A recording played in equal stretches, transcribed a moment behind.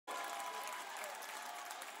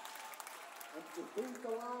And to beat the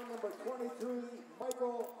line, number 23,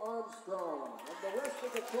 Michael Armstrong. And the rest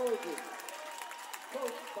of the Trojans,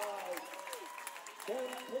 coached by Ben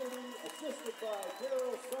Cady, assisted by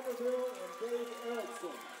Daryl Somerville and Dave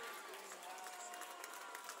Erickson.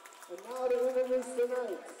 And now to introduce the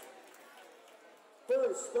Knights.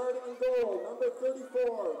 First, starting in goal, number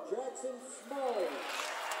 34, Jackson Smalley.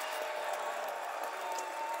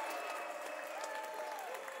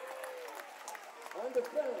 On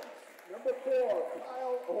defense, number 4,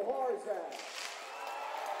 Kyle Oharzak.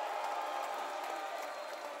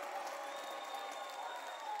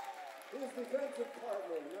 His defensive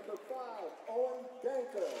partner, number 5, Owen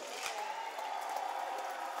Danker.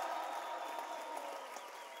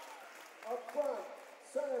 Up front,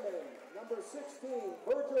 centerman, number 16,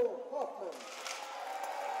 Virgil Hoffman.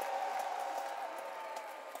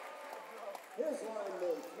 His line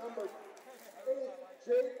mates, number 8,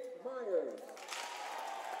 Jake Myers.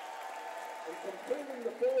 And completing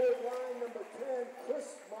the forward line, number 10, Chris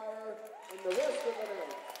Meyer, and the rest of the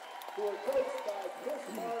Knights, who are coached by Chris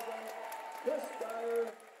Marvin, Chris Dyer,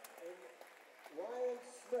 and Ryan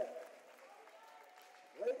Smith.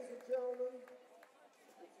 Ladies and gentlemen,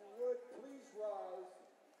 if you would, please rise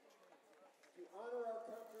to honor our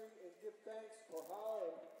country and give thanks for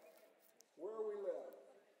how and where we live.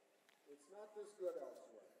 It's not this good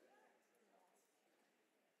elsewhere.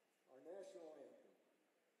 Our national anthem.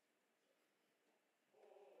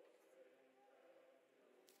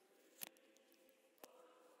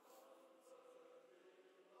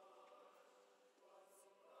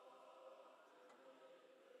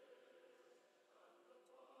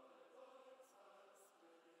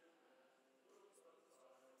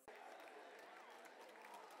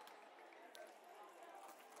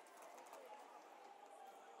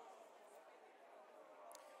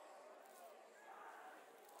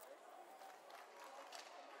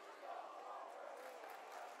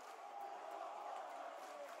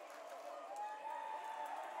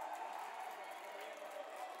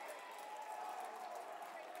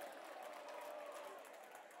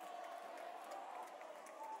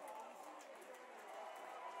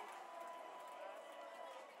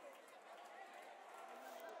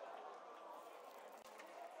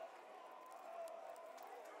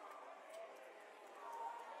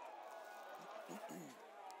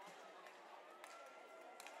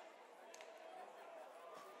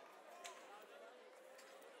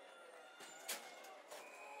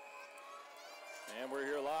 And we're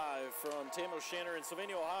here live from Tam O'Shanter in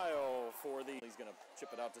Sylvania, Ohio for the... He's going to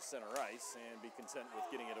chip it out to center ice and be content with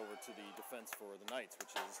getting it over to the defense for the Knights,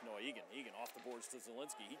 which is Noah Egan. Egan off the boards to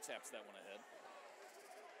Zielinski. He taps that one ahead.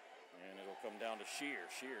 And it'll come down to Shear.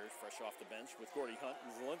 Shear fresh off the bench with Gordy Hunt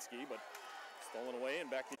and Zielinski, but stolen away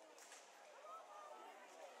and back to...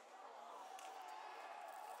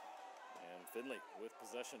 And Finley with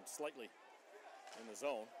possession slightly in the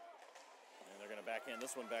zone. And they're going to backhand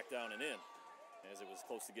this one back down and in. As it was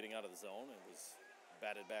close to getting out of the zone, it was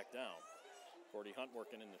batted back down. Gordy Hunt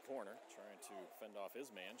working in the corner, trying to fend off his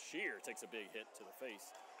man. Shear takes a big hit to the face,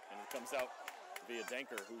 and it comes out via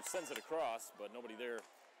Danker, who sends it across, but nobody there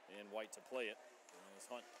in white to play it. And as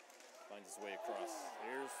Hunt finds his way across.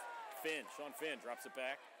 Here's Finn. Sean Finn drops it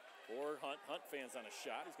back for Hunt. Hunt fans on a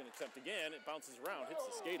shot. He's going to attempt again. It bounces around, hits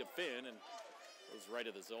the skate of Finn, and goes right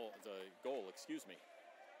of the goal, excuse me.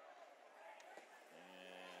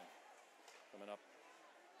 Coming up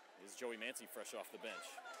is Joey Mancy fresh off the bench.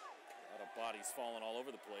 A lot of bodies falling all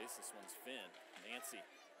over the place. This one's Finn. Mancy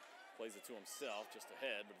plays it to himself just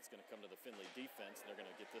ahead, but it's going to come to the Findlay defense. And they're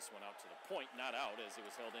going to get this one out to the point. Not out as it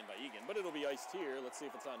was held in by Egan, but it'll be iced here. Let's see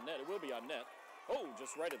if it's on net. It will be on net. Oh,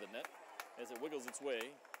 just right of the net as it wiggles its way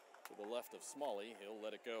to the left of Smalley. He'll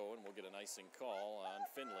let it go, and we'll get an icing call on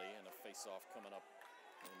Findlay and a face-off coming up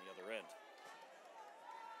in the other end.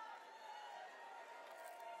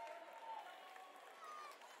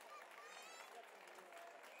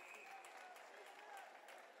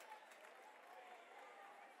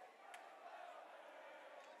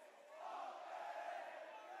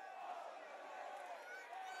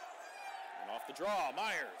 Off the draw,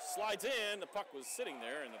 Myers slides in. The puck was sitting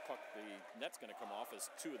there, and the net's going to come off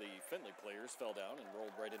as two of the Findlay players fell down and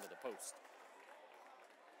rolled right into the post.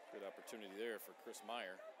 Good opportunity there for Chris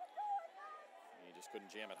Meyer. And he just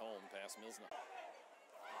couldn't jam it home past Milsna.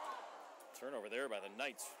 Turnover there by the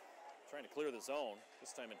Knights, trying to clear the zone.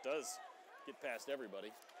 This time it does get past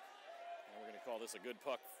everybody. And we're going to call this a good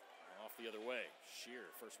puck off the other way.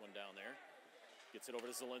 Shear, first one down there. Gets it over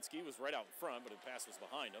to Zielinski. Was right out in front, but the pass was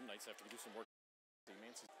behind him. Knights have to do some work. It'll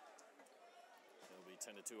be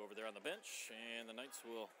 10-2 over there on the bench, and the Knights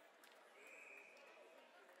will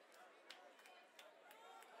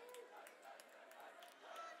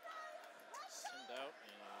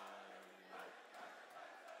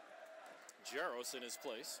Jaros in his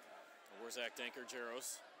place. Warzak, Danker,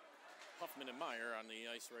 Jaros, Huffman, and Meyer on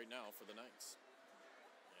the ice right now for the Knights.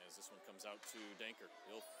 As this one comes out to Danker.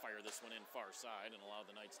 He'll fire this one in far side and allow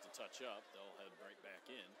the Knights to touch up. They'll head right back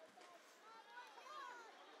in.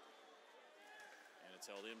 And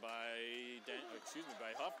it's held in by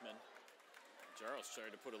by Huffman. Jaros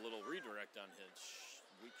tried to put a little redirect on his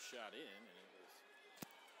weak shot in, and it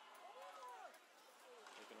was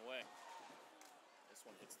taken away. This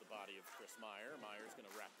one hits the body of Chris Meyer. Meyer's going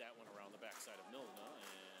to wrap that one around the backside of Milna,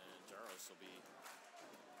 and Jaros will be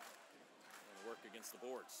going to work against the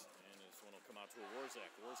boards. And this one will come out to a Warzak.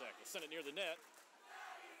 Warzak will send it near the net.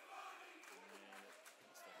 And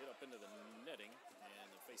it's to hit up into the netting, and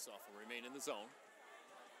the faceoff will remain in the zone.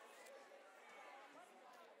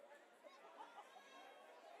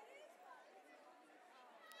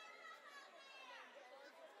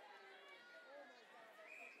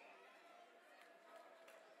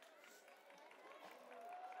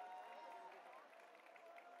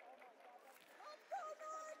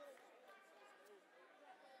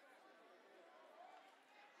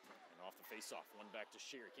 Off the face-off, one back to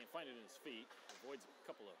Shear. He can't find it in his feet. Avoids a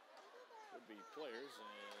couple of would-be players,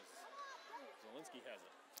 and Zielinski has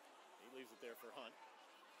it. He leaves it there for Hunt.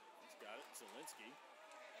 He's got it. Zielinski.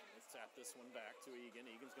 Let's tap this one back to Egan.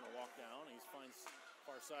 Egan's going to walk down. He finds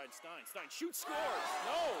far side Stein. Stein shoots, scores!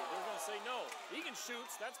 No! They're going to say no. Egan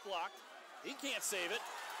shoots. That's blocked. He can't save it.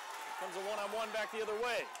 Comes a one-on-one back the other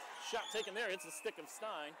way. Shot taken there. Hits the stick of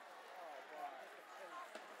Stein.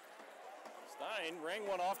 Stein rang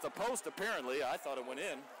one off the post, apparently. I thought it went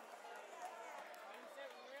in. And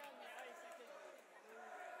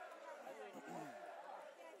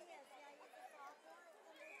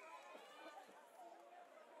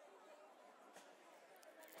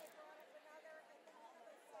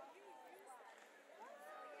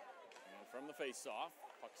from the face-off,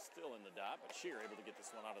 puck still in the dot, but Shear able to get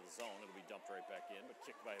this one out of the zone. It'll be dumped right back in, but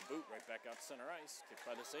kicked by a boot right back out to center ice. Kicked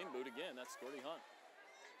by the same boot again. That's Gordy Hunt.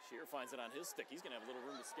 Shear finds it on his stick. He's going to have a little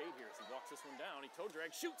room to skate here as he walks this one down. He toe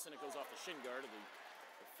drag, shoots, and it goes off the shin guard of the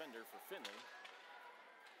defender for Finley.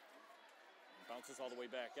 And bounces all the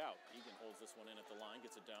way back out. Egan holds this one in at the line,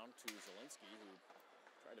 gets it down to Zielinski, who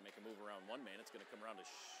tried to make a move around one man. It's going to come around to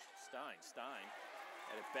Stein. Stein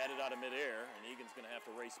had it batted out of midair, and Egan's going to have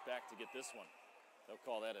to race back to get this one. They'll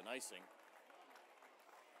call that an icing.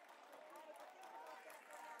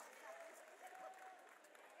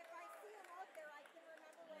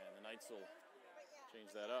 Knights will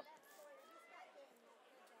change that up.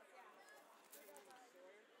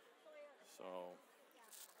 So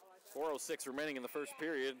 4:06 remaining in the first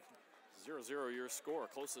period. 0-0 your score.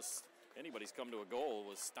 Closest anybody's come to a goal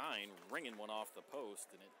was Stein ringing one off the post,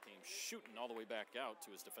 and it came shooting all the way back out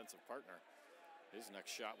to his defensive partner. His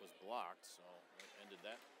next shot was blocked, so it ended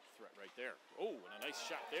that threat right there. Oh, and a nice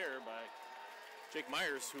shot there by Jake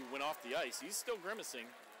Myers, who went off the ice. He's still grimacing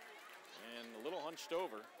and a little hunched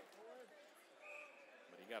over.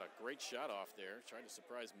 He got a great shot off there, trying to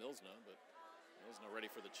surprise Milsna, but Milsna ready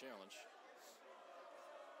for the challenge.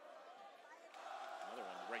 Another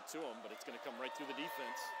one right to him, but it's going to come right through the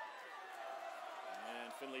defense.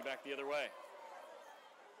 And Finley back the other way.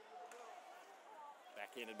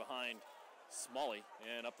 Backhanded behind Smalley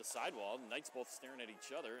and up the sidewall. The Knights both staring at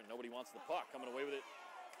each other, and nobody wants the puck. Coming away with it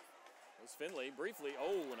was Finley briefly.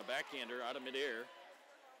 Oh, and a backhander out of midair.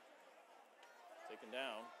 Taken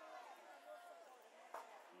down.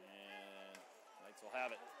 Will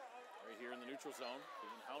have it right here in the neutral zone.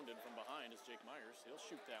 Being hounded from behind is Jake Myers. He'll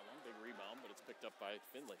shoot that one. Big rebound, but it's picked up by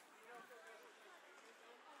Finley.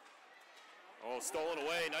 Oh, stolen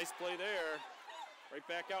away. Nice play there. Right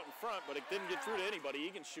back out in front, but it didn't get through to anybody.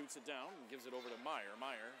 Egan shoots it down and gives it over to Meyer.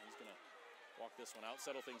 Meyer, he's going to walk this one out,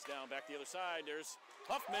 settle things down. Back the other side. There's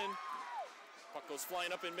Huffman. Puck goes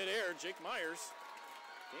flying up in midair. Jake Myers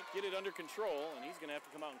can't get it under control, and he's going to have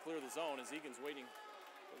to come out and clear the zone as Egan's waiting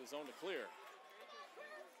for the zone to clear.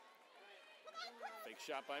 Fake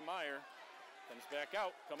shot by Meyer. Comes back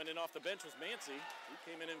out. Coming in off the bench was Mancy. He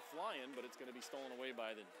came in and flying, but it's going to be stolen away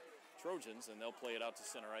by the Trojans, and they'll play it out to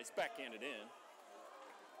center ice. Backhanded in.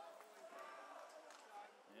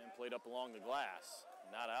 And played up along the glass.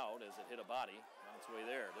 Not out as it hit a body on its way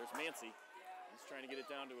there. There's Mancy. He's trying to get it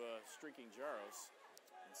down to a streaking Jaros.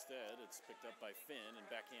 Instead, it's picked up by Finn and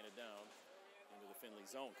backhanded down into the Finley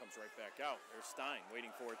zone. Comes right back out. There's Stein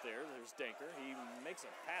waiting for it there. There's Danker. He makes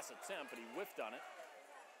a pass attempt, but he whiffed on it.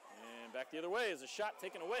 And back the other way is a shot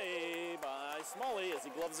taken away by Smalley as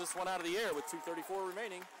he gloves this one out of the air with 2:34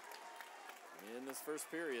 remaining in this first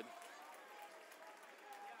period.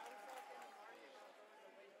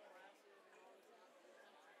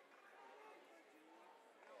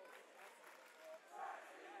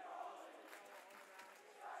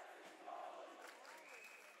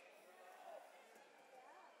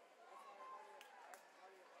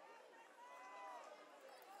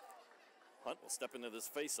 Hunt will step into this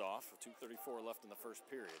face-off. 2:34 left in the first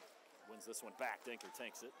period. Wins this one back. Danker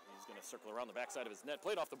tanks it. He's going to circle around the backside of his net.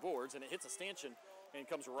 Played off the boards, and it hits a stanchion and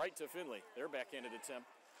comes right to Finley. Their backhanded attempt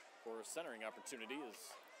for a centering opportunity is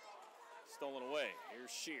stolen away.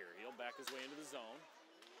 Here's Shear. He'll back his way into the zone.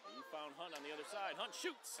 He found Hunt on the other side. Hunt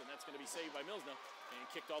shoots, and that's going to be saved by Milsna and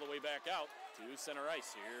kicked all the way back out to center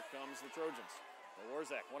ice. Here comes the Trojans.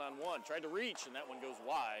 Warzak one-on-one. Tried to reach, and that one goes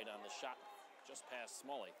wide on the shot just past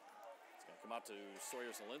Smalley. It's going to come out to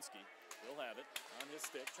Sawyer Zielinski. He'll have it on his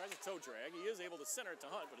stick. Tries a toe drag. He is able to center it to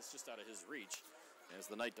Hunt, but it's just out of his reach as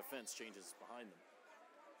the Knight defense changes behind them.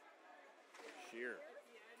 Shear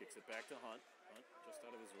kicks it back to Hunt. Hunt just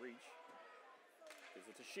out of his reach. Gives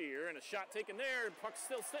it to Shear, and a shot taken there. Puck's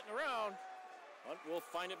still sitting around. Hunt will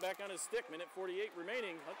find it back on his stick. Minute 48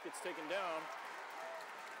 remaining. Hunt gets taken down.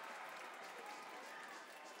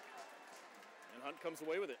 And Hunt comes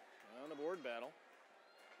away with it on the board battle.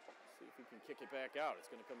 See if he can kick it back out. It's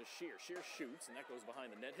going to come to Shear. Shear shoots, and that goes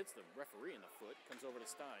behind the net. Hits the referee in the foot. Comes over to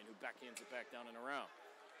Stein, who backhands it back down and around.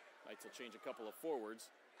 Knights will change a couple of forwards.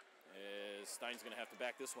 As Stein's going to have to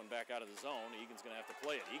back this one back out of the zone. Egan's going to have to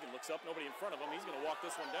play it. Egan looks up, nobody in front of him. He's going to walk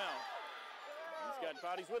this one down. He's got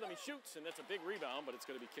bodies with him. He shoots, and that's a big rebound, but it's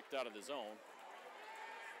going to be kicked out of the zone.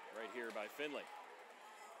 Right here by Finley.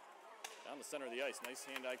 Down the center of the ice. Nice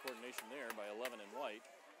hand-eye coordination there by 11 and White.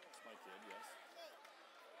 That's my kid, yes.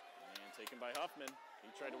 And taken by Huffman.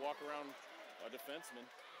 He tried to walk around a defenseman.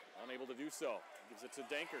 Unable to do so. Gives it to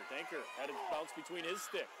Danker. Danker had it bounce between his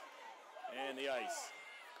stick and the ice.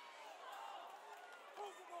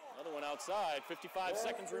 Another one outside, 55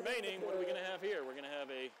 seconds remaining. What are we going to have here? We're going to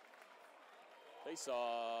have a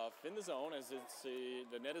face-off in the zone as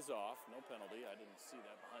the net is off. No penalty. I didn't see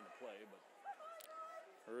that behind the play, but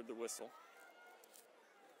heard the whistle.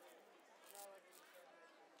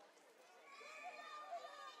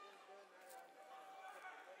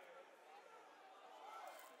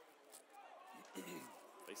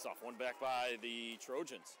 Face-off, one back by the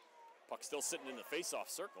Trojans. Puck still sitting in the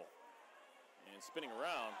face-off circle. And spinning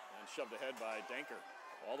around and shoved ahead by Danker.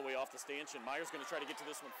 All the way off the stanchion. Meyer's going to try to get to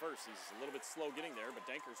this one first. He's a little bit slow getting there, but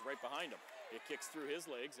Danker's right behind him. It kicks through his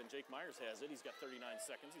legs, and Jake Myers has it. He's got 39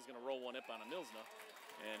 seconds. He's going to roll one up on a Milsna,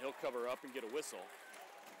 and he'll cover up and get a whistle.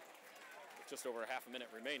 With just over half a minute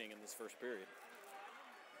remaining in this first period.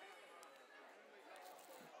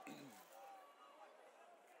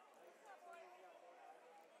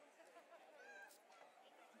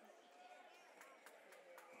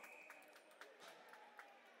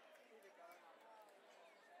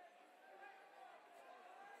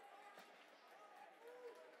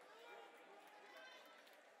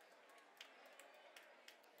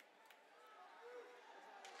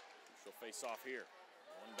 She'll face off here.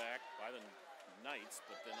 One back by the Knights,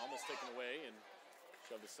 but then almost taken away and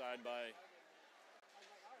shoved aside by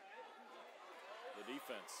the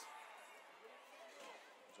defense.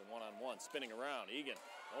 There's a one-on-one, spinning around. Egan,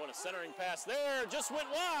 oh, and a centering pass there. Just went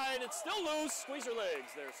wide. It's still loose. Squeeze her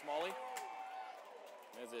legs there, Smalley.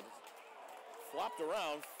 As it flopped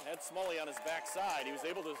around, had Smalley on his backside. He was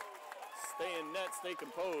able to stay in net, stay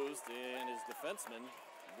composed, and his defenseman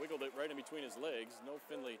wiggled it right in between his legs. No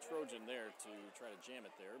Finley Trojan there to try to jam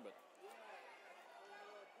it there, but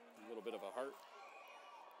a little bit of a heart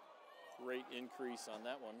rate increase on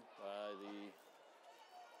that one by the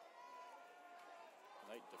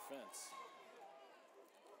Knight defense.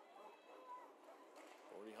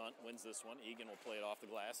 Brody Hunt wins this one. Egan will play it off the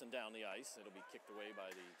glass and down the ice. It'll be kicked away by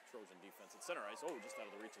the Trojan defense at center ice. Oh, just out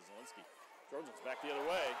of the reach of Zielinski. Trojans back the other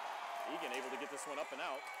way. Egan able to get this one up and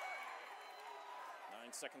out. 9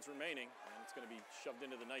 seconds remaining, and it's going to be shoved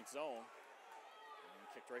into the Knight zone and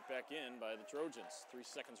kicked right back in by the Trojans. 3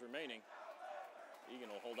 seconds remaining. Egan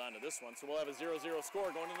will hold on to this one, so we'll have a 0-0 score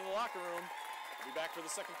going into the locker room. We'll be back for the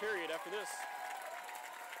second period after this.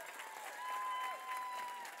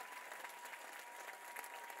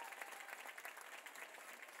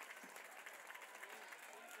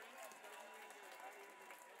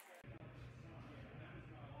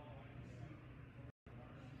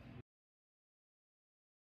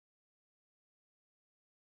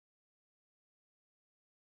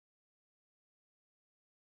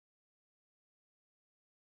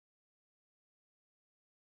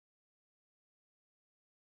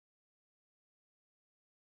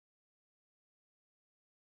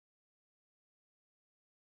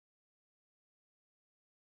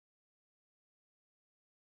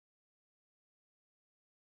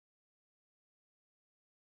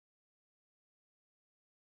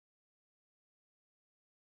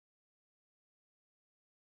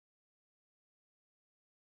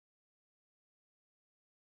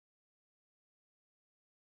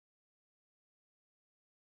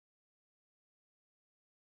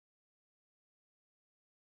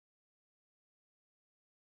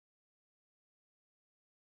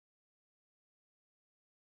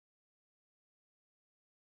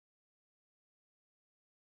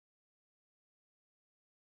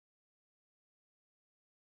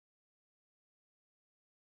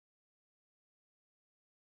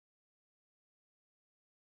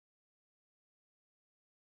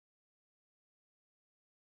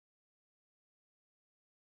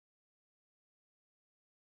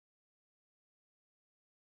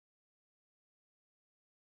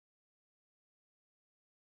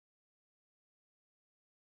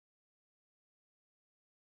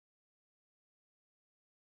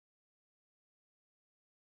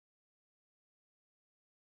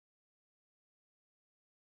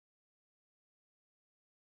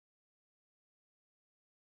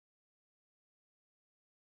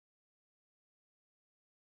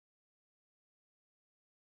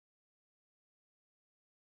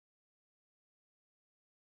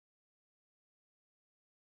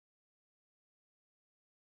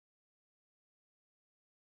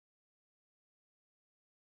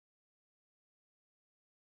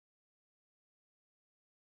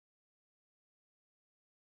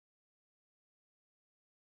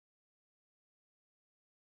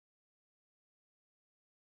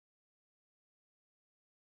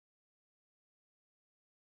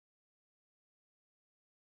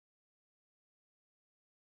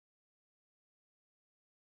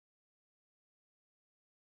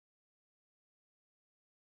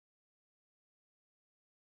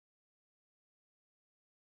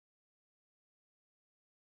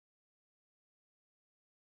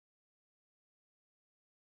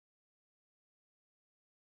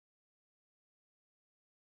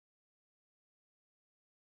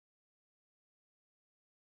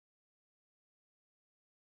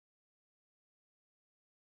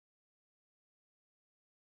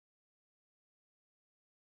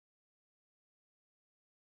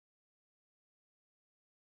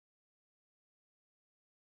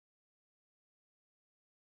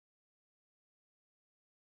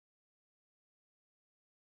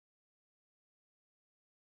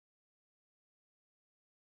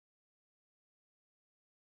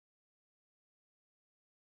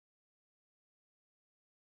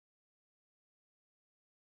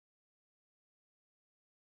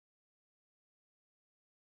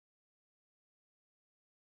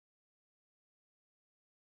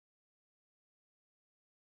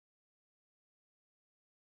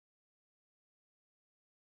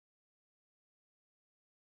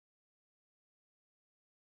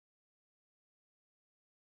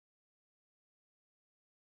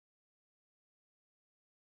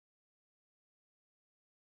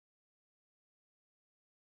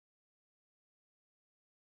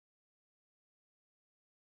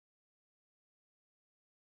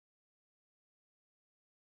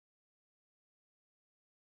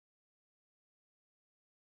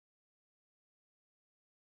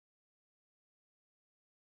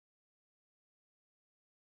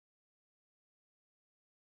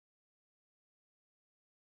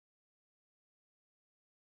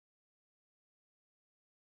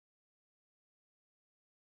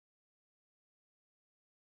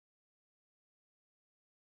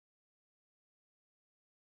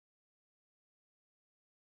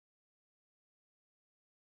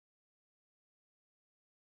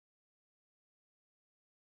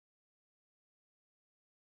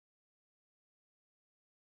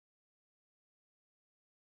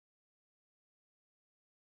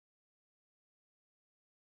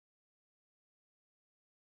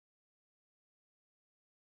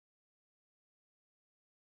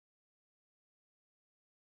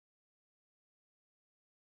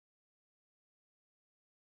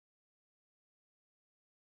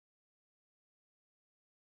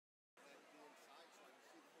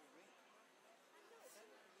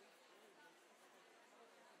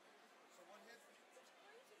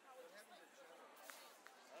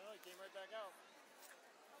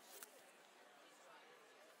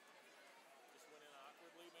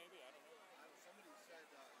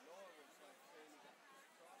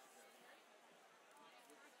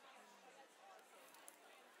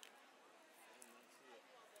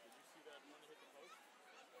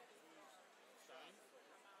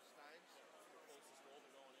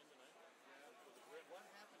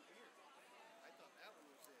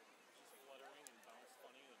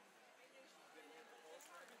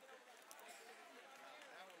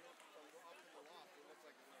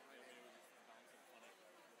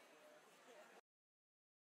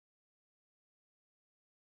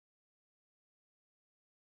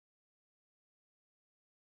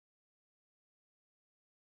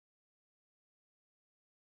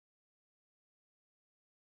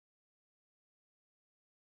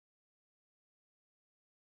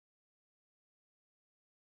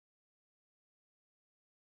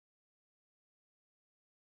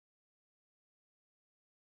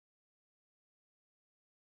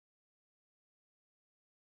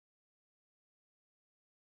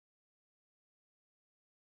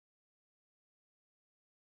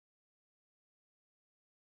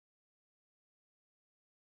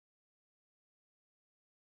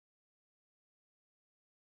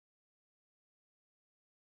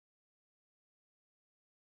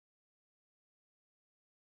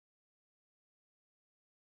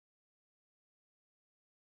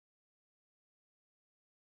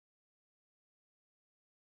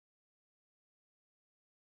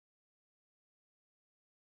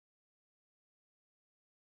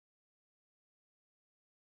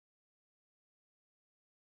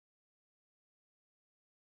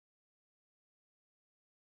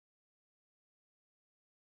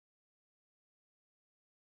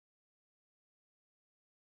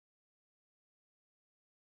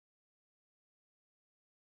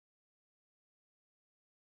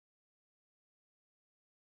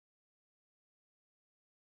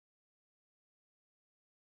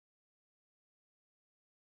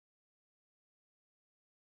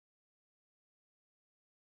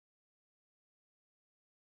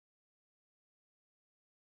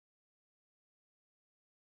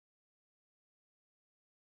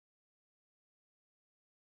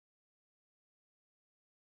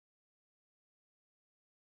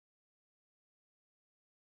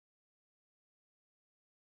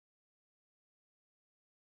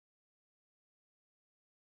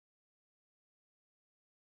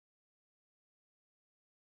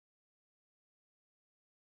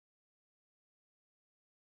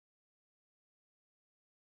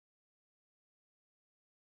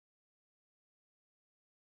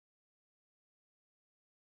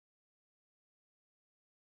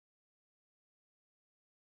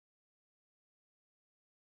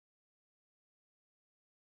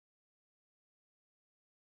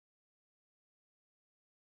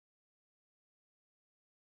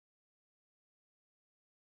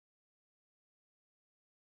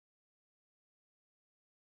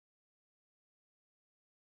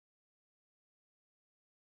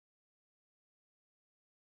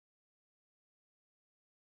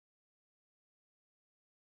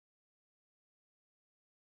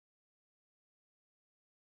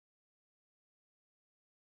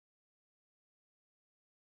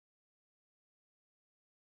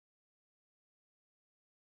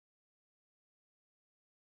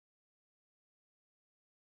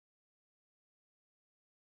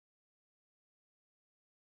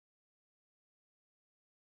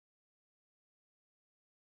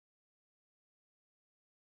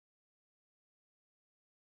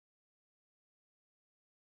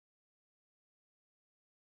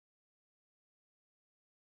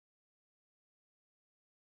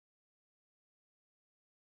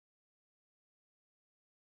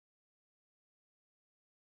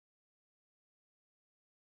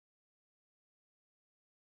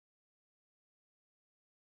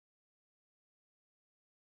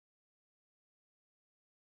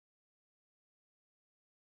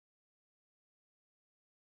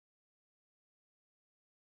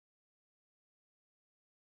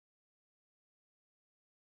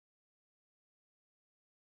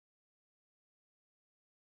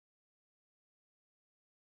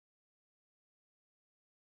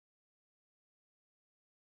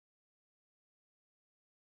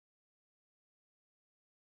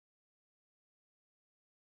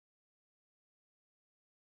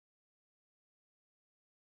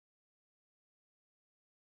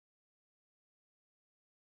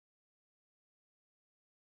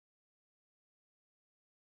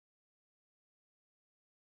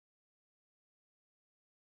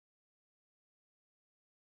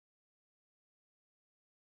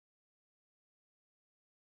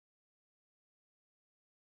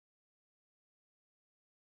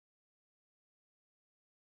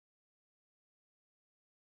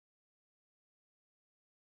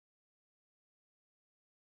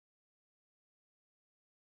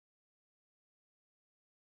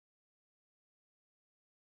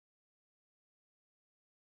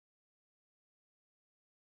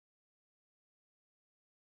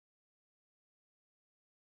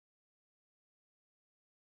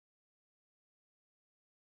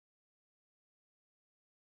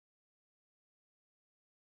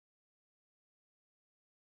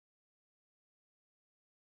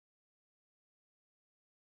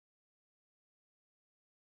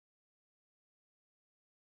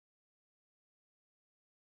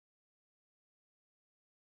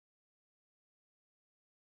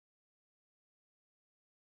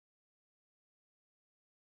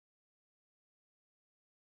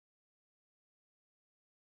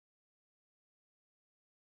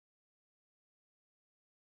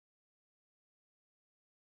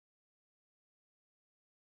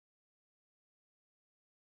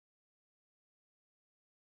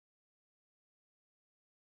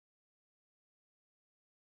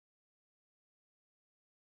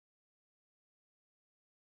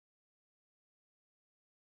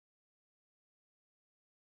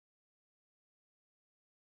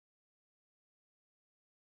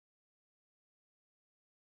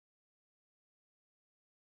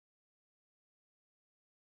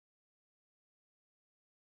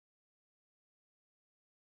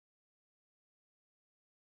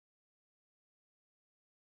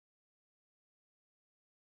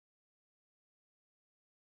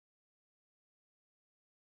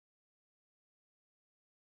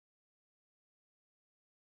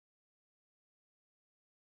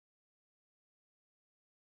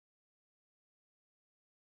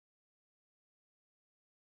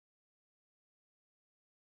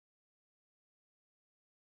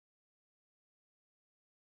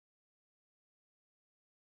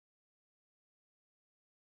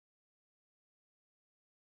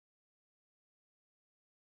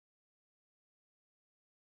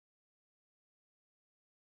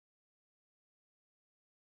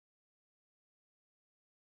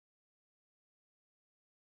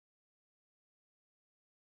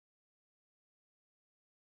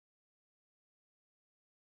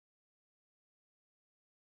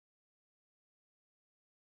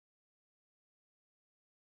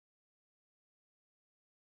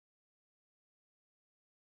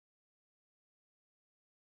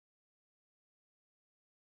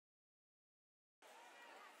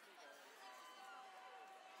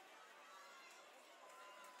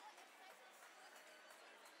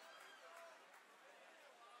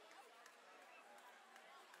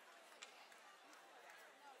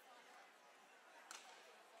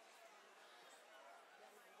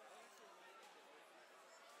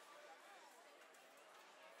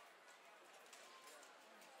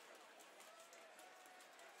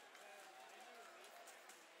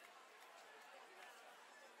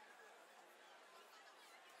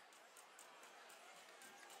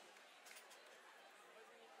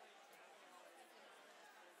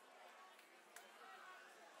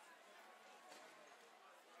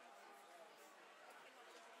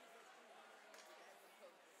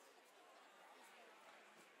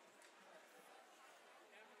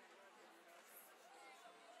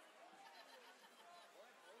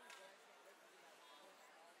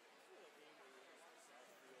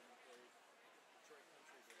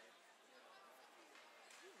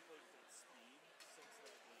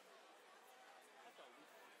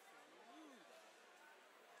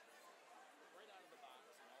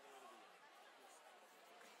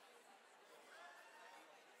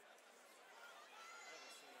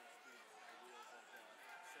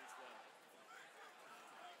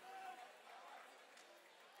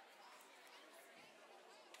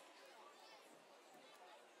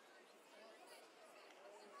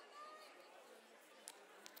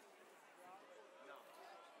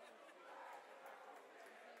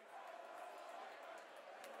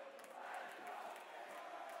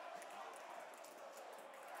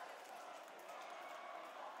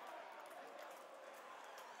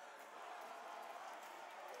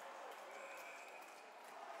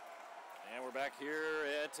 And we're back here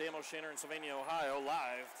at Amo Shanner in Sylvania, Ohio,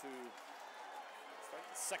 live to start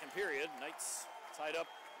the second period. Knights tied up.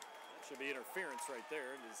 That should be interference right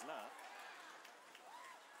there. It is not.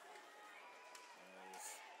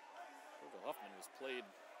 As Virgil Huffman was played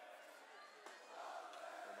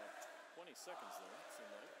for about 20 seconds there, it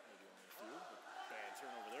seemed like. Maybe only a few. But bad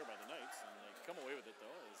turnover there by the Knights. And they come away with it,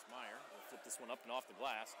 though, as Meyer will flip this one up and off the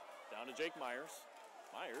glass. Down to Jake Myers.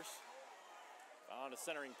 Myers found a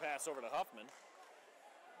centering pass over to Huffman.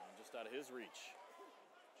 And just out of his reach.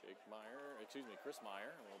 Chris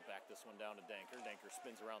Meyer will back this one down to Danker. Danker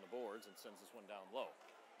spins around the boards and sends this one down low.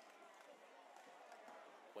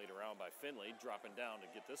 Played around by Finley, dropping down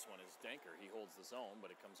to get this one is Danker. He holds the zone,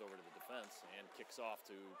 but it comes over to the defense and kicks off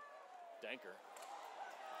to Danker.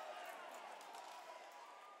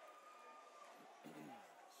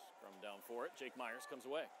 Scrum down for it. Jake Myers comes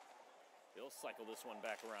away. He'll cycle this one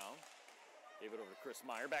back around. Gave it over to Chris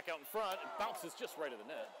Meyer. Back out in front. It bounces just right of the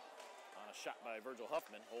net. On a shot by Virgil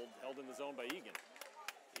Huffman. Held in the zone by Egan.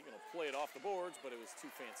 Egan will play it off the boards, but it was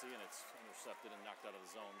too fancy, and it's intercepted and knocked out of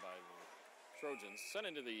the zone by the Trojans. Sent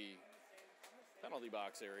into the penalty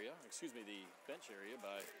box area. The bench area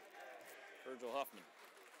by Virgil Huffman.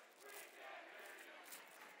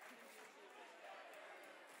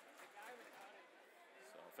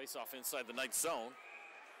 So face off inside the Knights zone.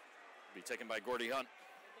 Be taken by Gordy Hunt.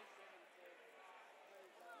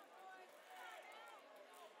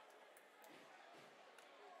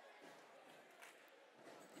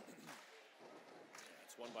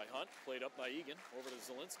 It's won by Hunt, played up by Egan, over to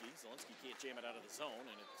Zielinski. Zielinski can't jam it out of the zone,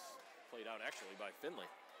 and it's played out actually by Finley.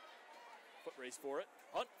 Foot race for it.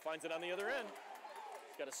 Hunt finds it on the other end.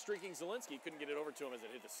 He's got a streaking Zielinski, couldn't get it over to him as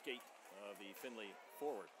it hit the skate of the Finley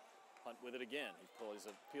forward. Hunt with it again. He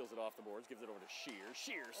peels it off the boards, gives it over to Shear.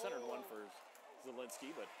 Shear centered one for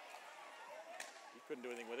Zielinski, but he couldn't do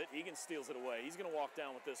anything with it. Egan steals it away. He's going to walk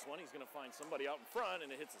down with this one. He's going to find somebody out in front,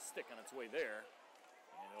 and it hits a stick on its way there.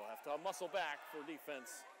 And he'll have to muscle back for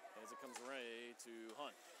defense as it comes right to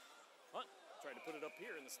Hunt. Hunt tried to put it up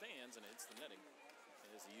here in the stands, and it hits the netting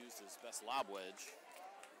as he used his best lob wedge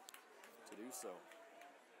to do so.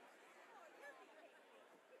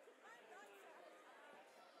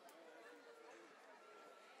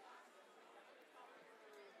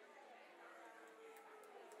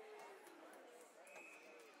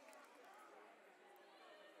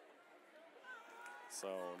 So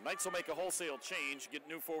Knights will make a wholesale change, get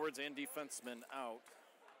new forwards and defensemen out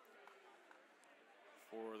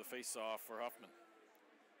for the face-off for Huffman.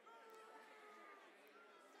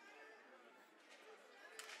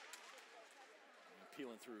 And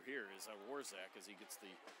peeling through here is Warzak as he gets the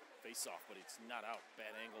face-off, but it's not out.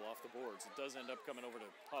 Bad angle off the boards. It does end up coming over to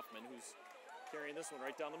Huffman, who's carrying this one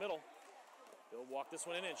right down the middle. He'll walk this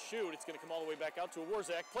one in and shoot. It's going to come all the way back out to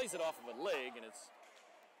Warzak, plays it off of a leg, and it's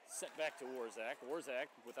sent back to Warzak.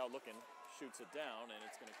 Warzak, without looking, shoots it down, and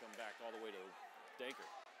it's going to come back all the way to Danker.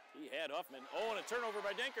 He had Huffman. Oh, and a turnover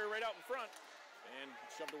by Danker right out in front. And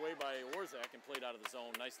shoved away by Warzak and played out of the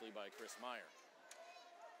zone nicely by Chris Meyer.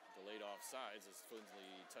 Delayed offsides as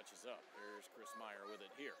Finley touches up. Here's Chris Meyer with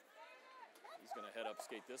it here. He's going to head up,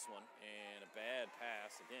 skate this one, and a bad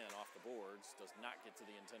pass, again, off the boards. Does not get to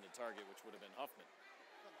the intended target, which would have been Huffman.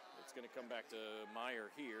 It's going to come back to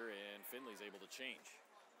Meyer here, and Finley's able to change.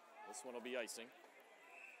 This one will be icing,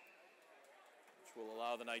 which will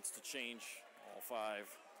allow the Knights to change all five.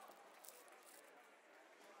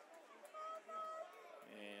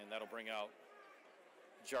 And that'll bring out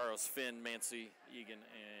Jaros, Finn, Mancy, Egan,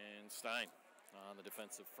 and Stein on the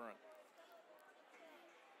defensive front.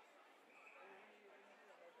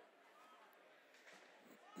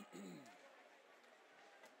 And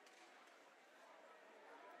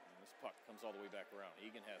this puck comes all the way back around.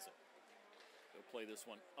 Egan has it. He'll play this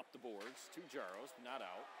one up the boards to Jaros, not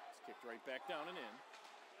out. It's kicked right back down and in.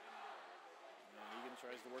 And Egan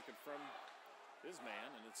tries to work it from his man,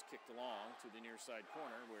 and it's kicked along to the near side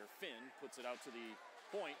corner where Finn puts it out to the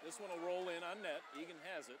point. This one will roll in on net. Egan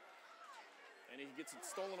has it, and he gets it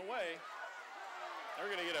stolen away. They're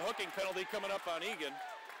going to get a hooking penalty coming up on Egan.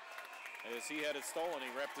 As he had it stolen, he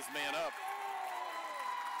wrapped his man up.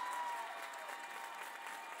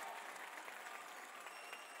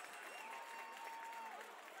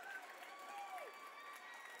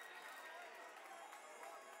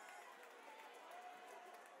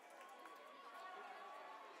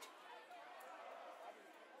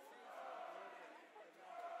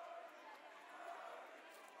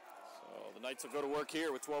 The Knights will go to work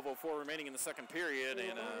here with 12:04 remaining in the second period,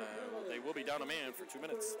 and they will be down a man for 2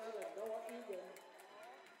 minutes.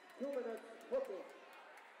 2 minutes hooking.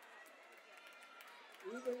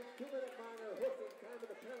 Egan, 2-minute minor hooking, time of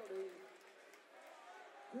the penalty,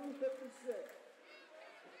 2:56.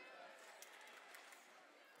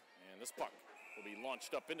 And this puck will be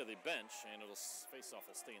launched up into the bench, and it'll face-off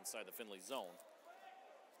will stay inside the Findlay zone.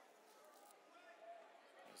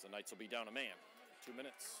 As the Knights will be down a man. 2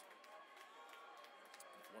 minutes.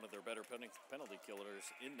 One of their better penalty killers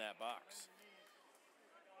in that box.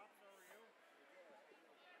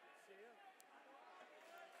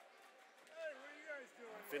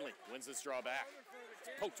 Findlay wins this draw back.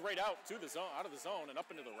 Poked right out to the zone, out of the zone, and up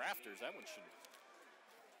into the rafters. That one should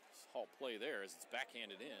halt play there as it's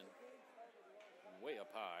backhanded in, way up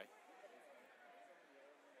high.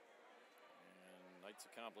 And Knights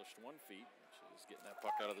accomplished 1 feat, which is getting that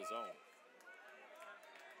puck out of the zone.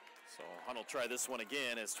 So Hunt will try this one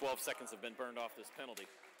again as 12 seconds have been burned off this penalty.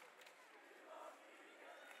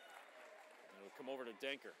 And it'll come over to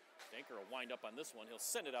Danker. Danker will wind up on this one. He'll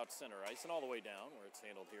send it out to center ice and all the way down where it's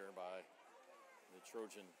handled here by the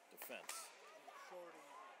Trojan defense.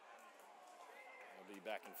 They'll be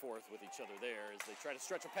back and forth with each other there as they try to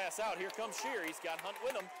stretch a pass out. Here comes Shear. He's got Hunt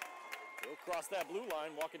with him. He'll cross that blue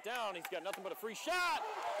line, walk it down. He's got nothing but a free shot.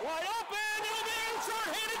 Wide open. It'll be a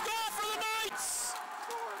short-handed goal for the Knights.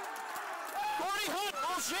 Gordy Hunt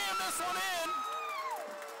will jam this one in.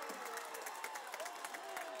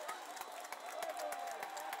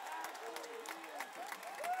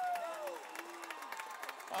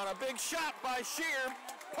 On a big shot by Shear.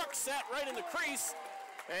 Puck sat right in the crease.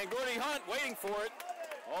 And Gordy Hunt waiting for it.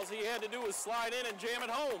 All he had to do was slide in and jam it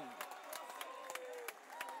home.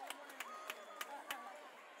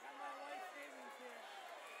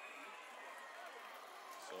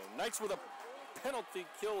 So Knights with a penalty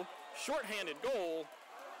kill shorthanded goal.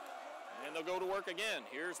 And they'll go to work again.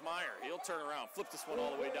 Here's Meyer. He'll turn around, flip this one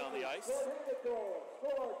all the way down the ice. Shorthanded goal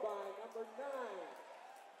scored by number 9,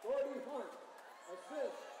 Gordy Hunt.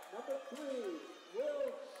 Assist number 3,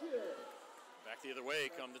 Will Shear. Back the other way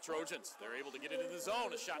come the Trojans. They're able to get into the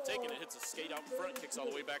zone. A shot taken. It hits a skate out in front, kicks all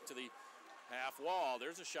the way back to the half wall.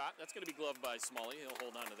 There's a shot. That's going to be gloved by Smalley. He'll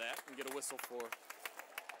hold on to that and get a whistle for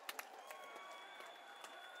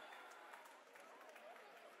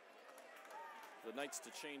the Knights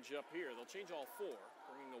to change up here. They'll change all 4,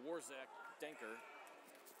 bringing the Warzak, Danker,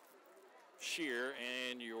 Shear,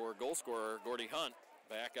 and your goal scorer, Gordy Hunt,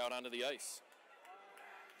 back out onto the ice.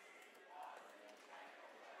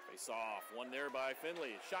 Face off, one there by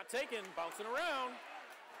Findlay. Shot taken, bouncing around,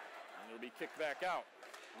 and it'll be kicked back out.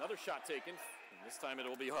 Another shot taken. This time it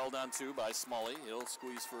will be held on to by Smalley. He'll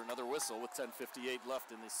squeeze for another whistle with 10:58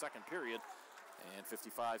 left in the second period and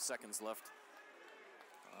 55 seconds left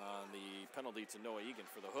on the penalty to Noah Egan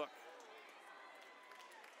for the hook.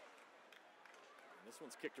 And this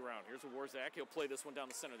one's kicked around. Here's a Warzak. He'll play this one down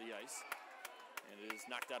the center of the ice. And it is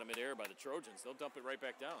knocked out of midair by the Trojans. They'll dump it right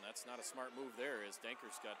back down. That's not a smart move there as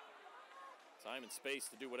Danker's got time and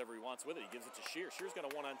space to do whatever he wants with it. He gives it to Shear. Shear's got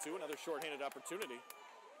a 1-on-2, another shorthanded opportunity.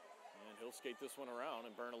 And he'll skate this one around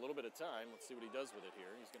and burn a little bit of time. Let's see what he does with it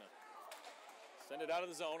here. He's going to send it out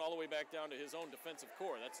of the zone all the way back down to his own defensive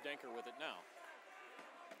core. That's Danker with it now.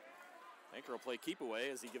 Danker will play keep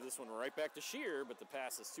away as he gives this one right back to Shear, but the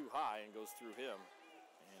pass is too high and goes through him.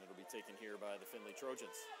 And it'll be taken here by the Findlay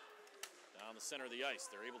Trojans. Down the center of the ice.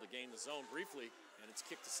 They're able to gain the zone briefly, and it's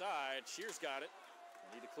kicked aside. Shear's got it.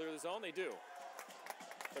 They need to clear the zone. They do.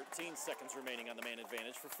 13 seconds remaining on the man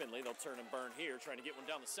advantage for Findlay. They'll turn and burn here, trying to get one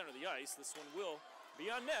down the center of the ice. This one will be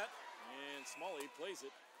on net, and Smalley plays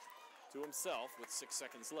it to himself with 6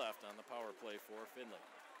 seconds left on the power play for Findlay.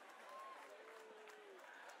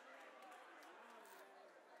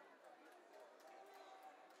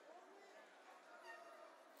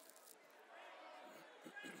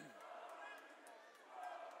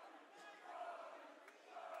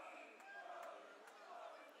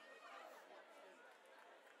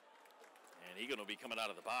 And Egan will be coming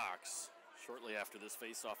out of the box shortly after this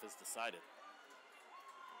faceoff is decided.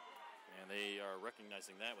 And they are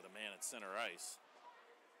recognizing that with a man at center ice.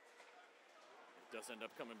 It does end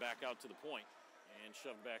up coming back out to the point and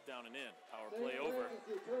shoved back down and in. Power play over.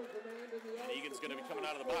 And Egan's going to be coming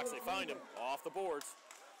out of the box. They find him off the boards.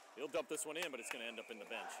 He'll dump this one in, but it's going to end up in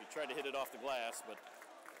the bench. He tried to hit it off the glass, but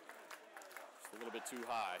just a little bit too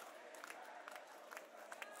high.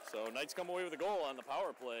 So Knights come away with a goal on the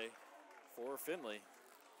power play for Findlay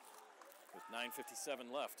with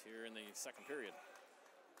 9:57 left here in the second period.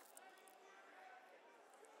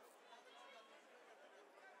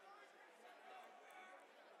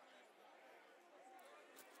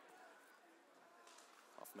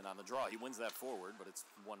 Hoffman on the draw. He wins that forward, but it's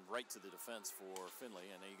one right to the defense for Findlay,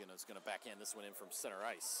 and Egan is going to backhand this one in from center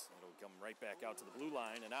ice. It'll come right back out to the blue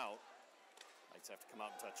line and out. Knights have to come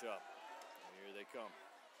out and touch up. Here they come.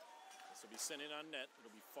 This This will be sent in on net.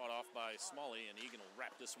 It'll be fought off by Smalley, and Egan will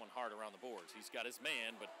wrap this one hard around the boards. He's got his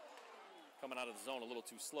man, but coming out of the zone a little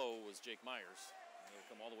too slow was Jake Myers. And they'll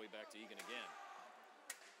come all the way back to Egan again.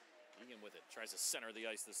 Egan with it, tries to center the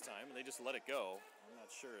ice this time, and they just let it go. I'm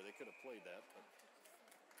not sure, they could have played that, but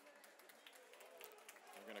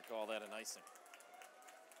they're going to call that an icing.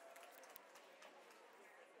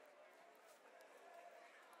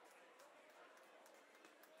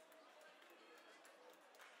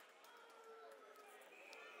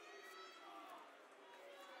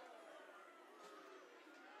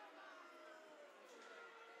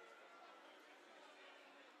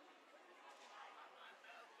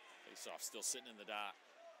 Face-off still sitting in the dot.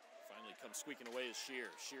 Finally comes squeaking away is Shear.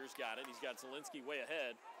 Shear's got it. He's got Zielinski way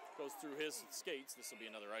ahead. Goes through his skates. This will be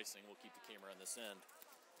another icing. We'll keep the camera on this end.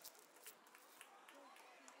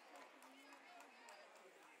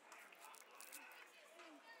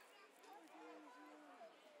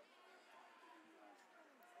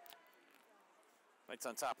 Knights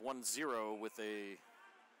on top 1-0 with a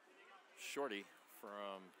shorty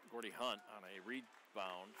from Gordy Hunt on a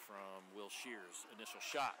rebound from Will Shear's initial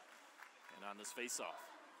shot. And on this face-off.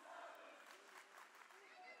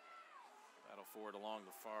 Battle for it along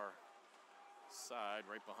the far side,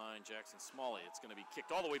 right behind Jackson Smalley. It's going to be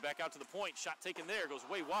kicked all the way back out to the point. Shot taken there, goes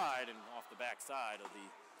way wide and off the back side of the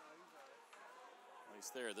ice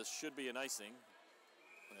there. This should be an icing.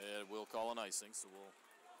 It will call an icing, so we'll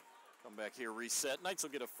come back here, reset. Knights will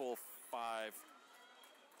get a full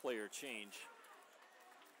 5-player change.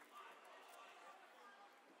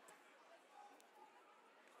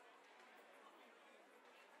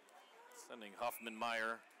 Sending Huffman,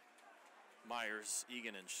 Myers,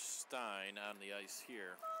 Egan, and Stein on the ice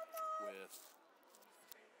here with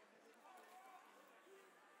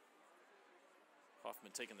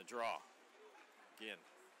Huffman taking the draw. Again,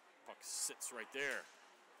 puck sits right there.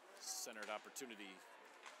 Centered opportunity.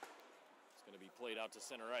 It's going to be played out to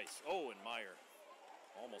center ice. Oh, and Meyer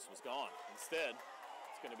almost was gone. Instead,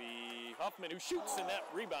 it's going to be Huffman who shoots, and that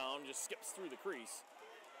rebound just skips through the crease.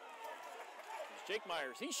 Jake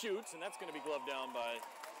Myers, he shoots, and that's going to be gloved down by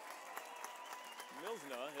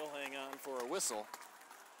Milsna. He'll hang on for a whistle.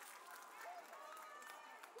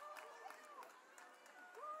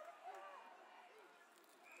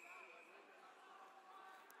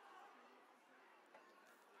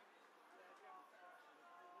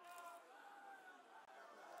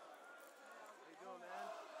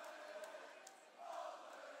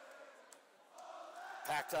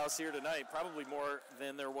 Packed house here tonight, probably more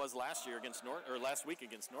than there was last year against last week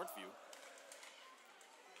against Northview.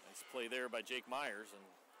 Nice play there by Jake Myers, and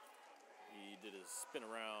he did his spin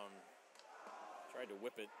around, tried to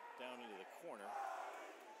whip it down into the corner.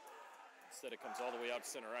 Instead, it comes all the way out to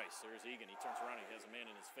center ice. There's Egan. He turns around. He has a man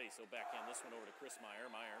in his face. He'll backhand this one over to Chris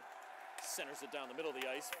Meyer. Meyer centers it down the middle of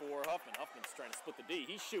the ice for Huffman. Huffman's trying to split the D.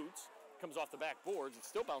 He shoots, comes off the back boards.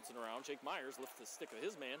 It's still bouncing around. Jake Myers lifts the stick of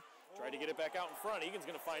his man. Tried to get it back out in front. Egan's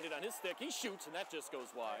going to find it on his stick. He shoots, and that just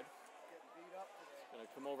goes wide. Going to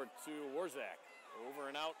come over to Warzak. Over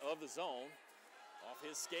and out of the zone. Off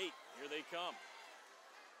his skate. Here they come.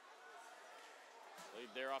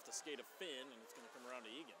 Played there off the skate of Finn, and it's going to come around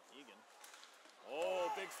to Egan. Egan. Oh,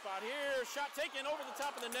 big spot here. Shot taken over the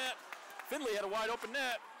top of the net. Finley had a wide open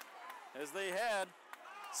net, as they had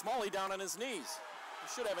Smalley down on his knees. We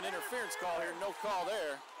should have an interference call here. No call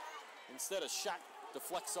there. Instead, a shot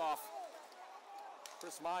deflects off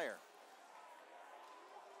Chris Meyer.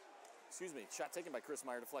 Excuse me, shot taken by Chris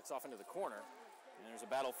Meyer, deflects off into the corner. And there's a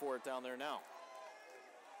battle for it down there now.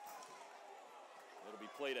 It'll be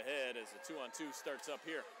played ahead as the 2-on-2 starts up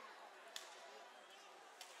here.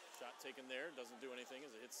 Shot taken there, doesn't do anything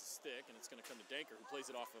as it hits the stick, and it's going to come to Danker, who plays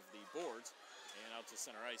it off of the boards and out to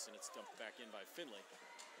center ice, and it's dumped back in by Finley.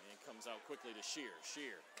 And it comes out quickly to Shear.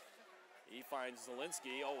 Shear. He finds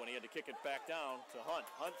Zielinski. Oh, and he had to kick it back down to Hunt.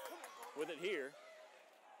 Hunt with it here.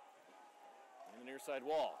 In the near side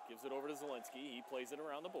wall. Gives it over to Zielinski. He plays it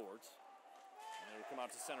around the boards. And it'll come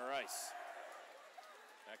out to center ice.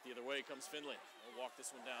 Back the other way comes Finley. He'll walk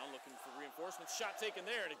this one down, looking for reinforcements. Shot taken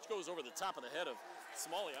there, and it goes over the top of the head of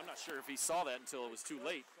Smalley. I'm not sure if he saw that until it was too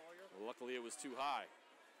late. Well, luckily, it was too high.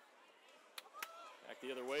 Back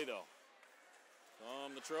the other way, though.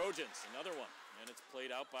 The Trojans, another one. And it's played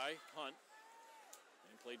out by Hunt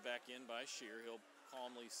and played back in by Shear. He'll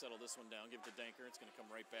calmly settle this one down, give it to Danker. It's going to come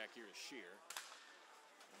right back here to Shear.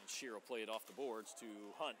 And Shear will play it off the boards to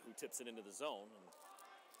Hunt, who tips it into the zone. And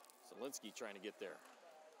Zielinski trying to get there.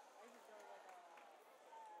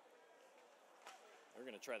 They're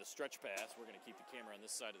going to try the stretch pass. We're going to keep the camera on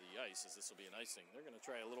this side of the ice, as this will be an icing. They're going to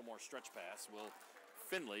try a little more stretch pass.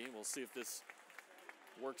 Finley, we'll see if this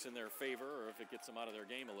works in their favor or if it gets them out of their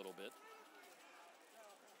game a little bit.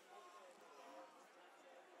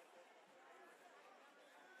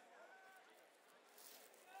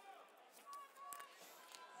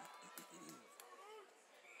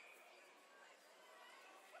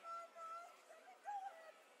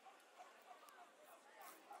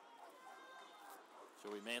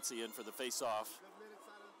 Joey Mancy in for the face-off.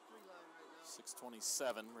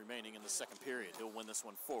 6:27 remaining in the second period. He'll win this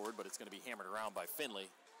one forward, but it's going to be hammered around by Finley.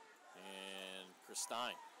 And Chris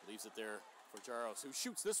Stein leaves it there for Jaros, who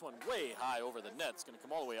shoots this one way high over the net. It's going to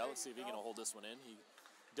come all the way out. Let's see if he can hold this one in. He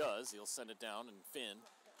does. He'll send it down, and Finn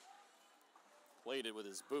played it with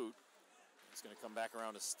his boot. It's going to come back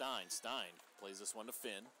around to Stein. Stein plays this one to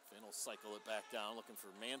Finn. Finn will cycle it back down, looking for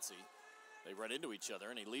Mancy. They run into each other,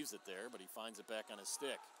 and he leaves it there, but he finds it back on his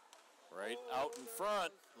stick. Right out in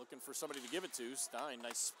front, looking for somebody to give it to. Stein,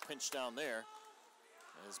 nice pinch down there.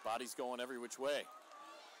 His body's going every which way.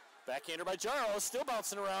 Backhander by Jaros, still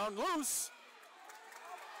bouncing around, loose.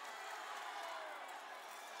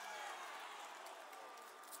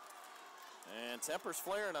 And tempers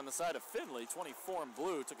flaring on the side of Finley. 24 in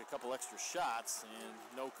blue, took a couple extra shots,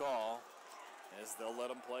 and no call as they'll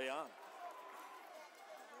let him play on.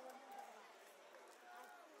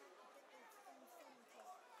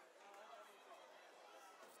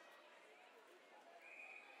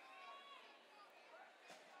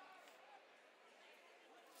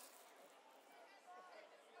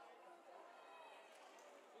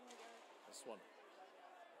 This one.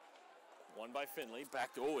 One by Finley.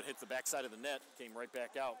 Back to, it hit the backside of the net. Came right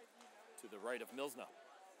back out to the right of Milsna.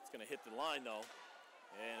 It's going to hit the line, though.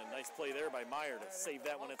 And a nice play there by Meyer to save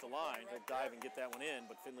that one at the line. He'll dive and get that one in,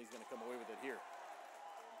 but Finley's going to come away with it here.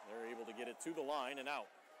 They're able to get it to the line and out.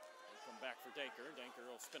 They'll come back for Danker. Danker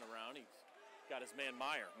will spin around. He's got his man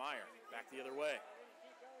Meyer. Meyer back the other way.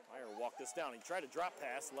 Meyer walked this down. He tried to drop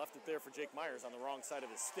pass, left it there for Jake Myers on the wrong side of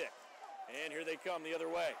his stick. And here they come the other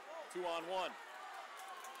way. 2-on-1.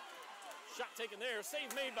 Shot taken there.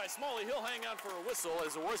 Save made by Smalley. He'll hang on for a whistle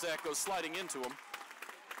as Warzak goes sliding into him.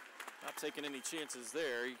 Not taking any chances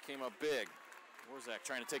there. He came up big. Warzak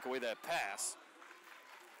trying to take away that pass.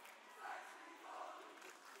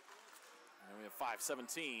 And we have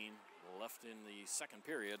 5:17 left in the second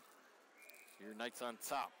period. Your Knights on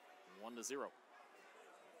top, 1-0.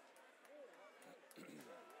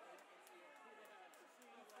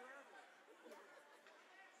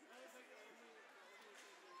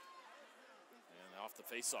 Off the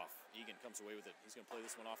face-off. Egan comes away with it. He's going to play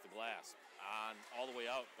this one off the glass. On all the way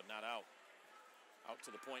out, but not out. Out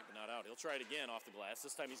to the point, but not out. He'll try it again off the glass.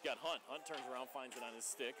 This time he's got Hunt. Hunt turns around, finds it on his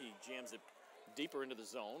stick. He jams it deeper into the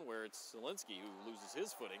zone where it's Zielinski who loses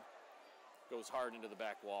his footing. Goes hard into the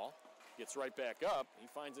back wall. Gets right back up. He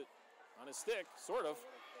finds it on his stick, sort of.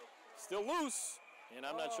 Still loose. And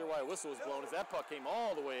I'm not sure why a whistle was blown as that puck came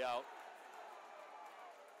all the way out.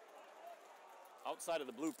 Outside of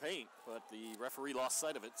the blue paint, but the referee lost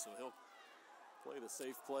sight of it, so he'll play the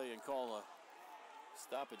safe play and call a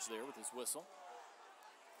stoppage there with his whistle.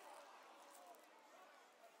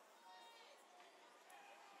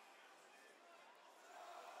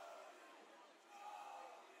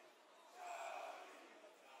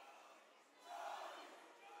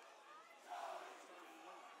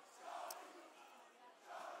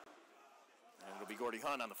 And it'll be Gordy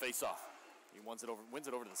Hunt on the face-off. He wins it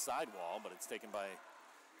over to the sidewall, but it's taken by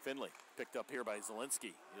Finley. Picked up here by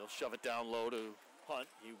Zielinski. He'll shove it down low to Hunt.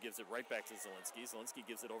 He gives it right back to Zielinski. Zielinski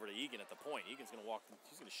gives it over to Egan at the point. Egan's going to walk.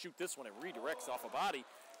 He's going to shoot this one. It redirects off a body.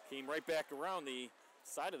 Came right back around the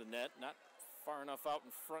side of the net. Not far enough out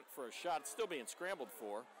in front for a shot. Still being scrambled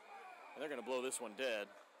for. And they're going to blow this one dead.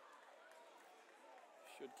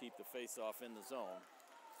 Should keep the face-off in the zone.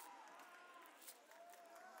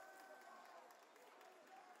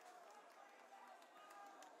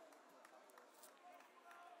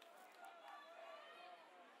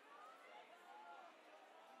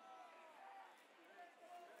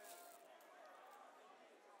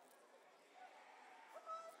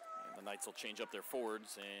 The Knights will change up their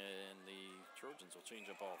forwards, and the Trojans will change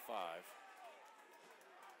up all five.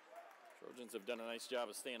 Trojans have done a nice job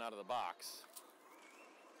of staying out of the box.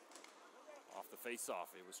 Off the face-off,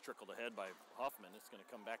 it was trickled ahead by Huffman. It's going to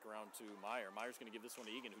come back around to Meyer. Meyer's going to give this one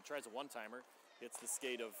to Egan, who tries a one-timer, hits the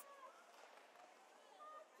skate of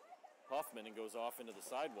Huffman and goes off into the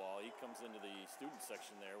sidewall. He comes into the student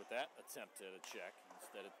section there with that attempt at a check.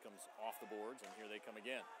 Instead, it comes off the boards, and here they come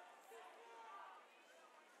again.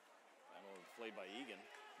 Played by Egan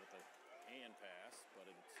with a hand pass, but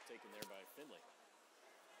it's taken there by Finley.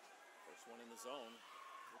 First one in the zone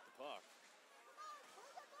with the puck.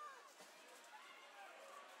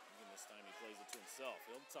 Egan to This time he plays it to himself.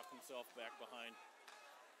 He'll tuck himself back behind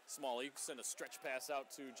Smalley, send a stretch pass out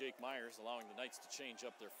to Jake Myers, allowing the Knights to change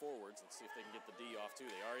up their forwards. Let's see if they can get the D off too.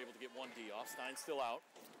 They are able to get one D off. Stein's still out.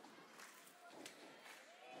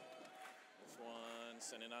 This one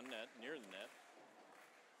sent in on net, near the net.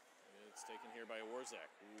 It's taken here by Warzak,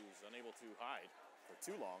 who's unable to hide for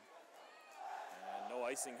too long. And no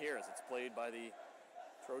icing here as it's played by the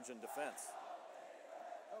Trojan defense.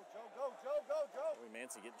 Go, Joe, go, Joe, go, Joe! Joey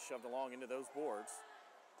Mancy getting shoved along into those boards.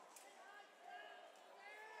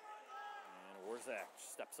 And Warzak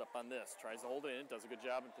steps up on this, tries to hold it in, does a good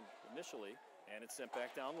job initially, and it's sent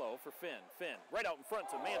back down low for Finn. Finn, right out in front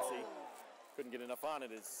to Mancy. Couldn't get enough on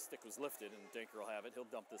it, his stick was lifted, and Danker will have it. He'll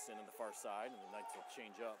dump this in on the far side, and the Knights will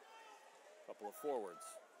change up. Couple of forwards.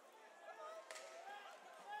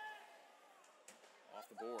 Off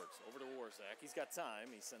the boards, over to Warzak. He's got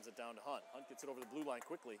time. He sends it down to Hunt. Hunt gets it over the blue line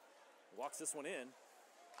quickly. Walks this one in.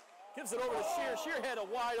 Gives it over to Shear. Shear had a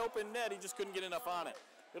wide open net. He just couldn't get enough on it.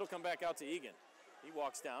 It'll come back out to Egan. He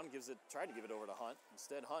walks down, tried to give it over to Hunt.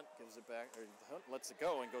 Instead, Hunt gives it back, or Hunt lets it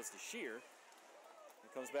go and goes to Shear.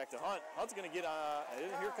 It comes back to Hunt. Hunt's going to get,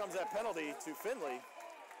 here comes that penalty to Finley.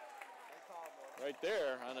 Right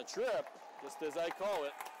there on a trip, just as I call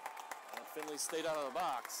it. Finley stayed out of the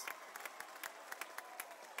box.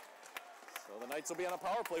 So the Knights will be on a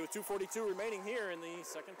power play with 2:42 remaining here in the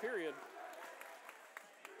second period.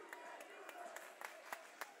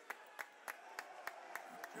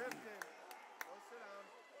 Drifting. Go sit down.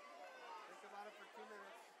 Think about it for 2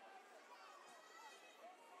 minutes.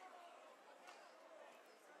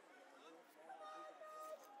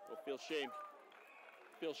 Go feel shame.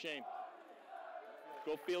 Feel shame.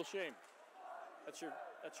 Go feel shame. That's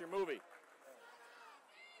your movie.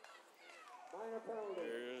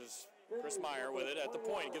 There's Chris Meyer with it at the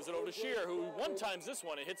point. Gives it over to Shear, who one times this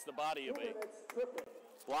one, it hits the body of a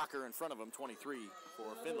blocker in front of him, 23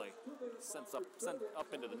 for Finley. Sent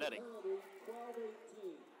up into the netting.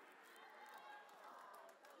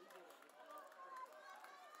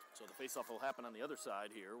 So the faceoff will happen on the other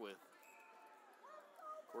side here with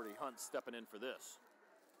Cordy Hunt stepping in for this.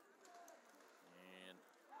 And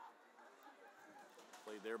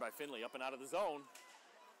played there by Finley, up and out of the zone.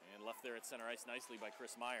 And left there at center ice nicely by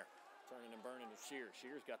Chris Meyer. Turning and burning to Shear.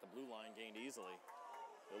 Shear's got the blue line gained easily.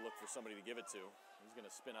 He'll look for somebody to give it to. He's going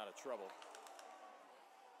to spin out of trouble.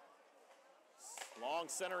 Long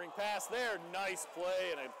centering pass there. Nice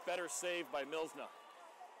play and a better save by Milsna.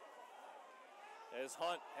 As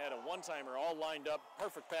Hunt had a one-timer all lined up.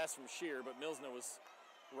 Perfect pass from Shear, but Milsna was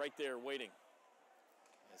right there waiting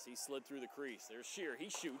as he slid through the crease. There's Shear. He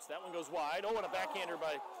shoots. That one goes wide. Oh, and a backhander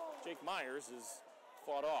by Jake Myers is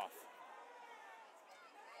fought off.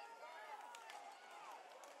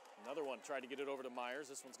 Another one tried to get it over to Myers.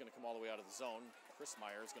 This one's going to come all the way out of the zone. Chris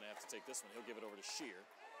Meyer is going to have to take this one. He'll give it over to Shear.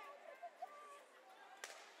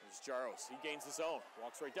 There's Jaros. He gains the zone.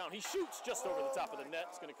 Walks right down. He shoots just over the top of the net.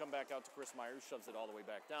 It's going to come back out to Chris Meyer, who shoves it all the way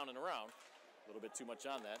back down and around. A little bit too much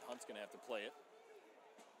on that. Hunt's going to have to play it.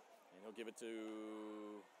 And he'll give it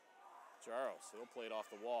to Jaros. He'll play it off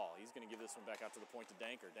the wall. He's going to give this one back out to the point to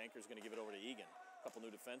Danker. Danker's going to give it over to Egan. A couple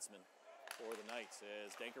new defensemen for the Knights.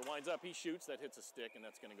 As Danker winds up, he shoots. That hits a stick, and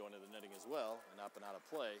that's going to go into the netting as well. And up and out of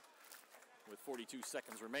play with 42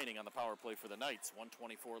 seconds remaining on the power play for the Knights.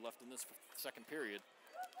 1:24 left in this second period.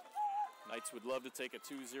 Knights would love to take a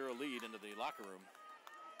 2-0 lead into the locker room.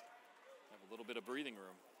 Have a little bit of breathing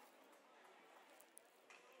room.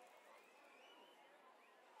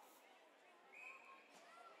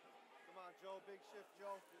 Come on, Joe. Big shift,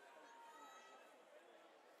 Joe.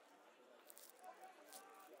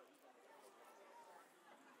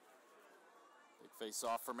 Big face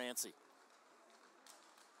off for Mancy.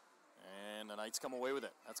 And the Knights come away with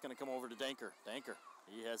it. That's going to come over to Danker. Danker,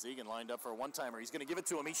 he has Egan lined up for a one-timer. He's going to give it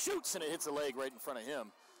to him. He shoots, and it hits a leg right in front of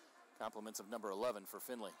him. Compliments of number 11 for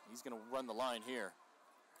Finley. He's going to run the line here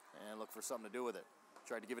and look for something to do with it.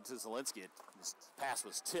 Tried to give it to Zielinski. His pass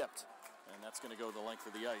was tipped, and that's going to go the length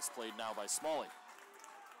of the ice. Played now by Smalley.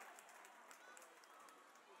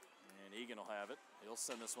 And Egan will have it. He'll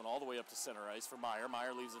send this one all the way up to center ice for Meyer.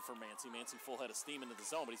 Meyer leaves it for Mancy. Mancy full head of steam into the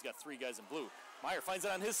zone, but he's got three guys in blue. Meyer finds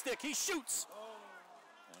it on his stick. He shoots!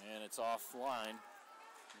 And it's offline.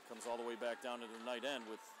 It comes all the way back down to the night end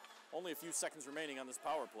with only a few seconds remaining on this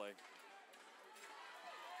power play.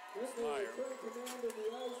 Meyer.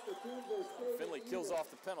 Finley kills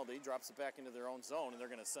off the penalty, drops it back into their own zone, and they're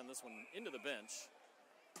going to send this one into the bench.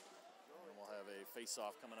 And we'll have a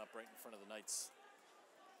face-off coming up right in front of the Knights,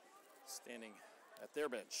 standing at their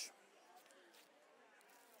bench.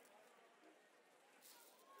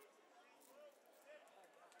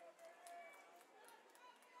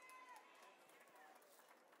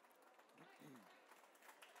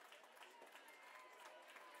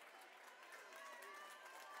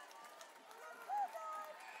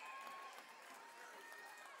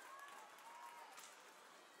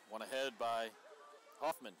 One ahead by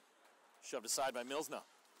Hoffman. Shoved aside by Milsna.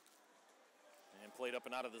 And played up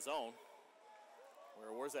and out of the zone, where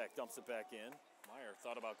Warzak dumps it back in. Meyer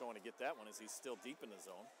thought about going to get that one as he's still deep in the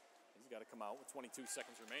zone. He's got to come out with 22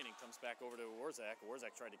 seconds remaining. Comes back over to Warzak.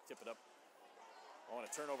 Warzak tried to tip it up. Oh, and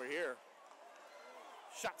a turnover here.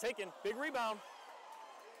 Shot taken. Big rebound.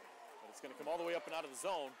 But it's going to come all the way up and out of the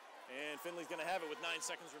zone. And Finley's going to have it with 9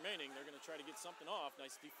 seconds remaining. They're going to try to get something off.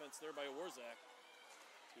 Nice defense there by Warzak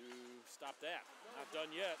to stop that. Not done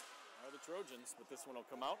yet are the Trojans, but this one will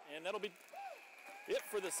come out. And that'll be it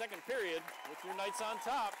for the second period with your Knights on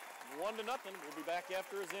top. 1-0. We'll be back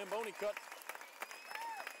after a Zamboni cut.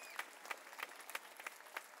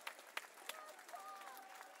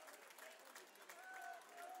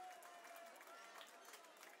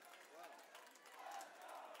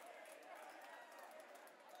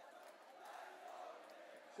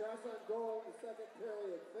 Shots on goal in the second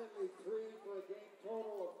period. Finley 3 for a game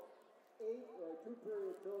total of 8, or a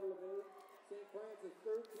 2-period total of 8. St. Francis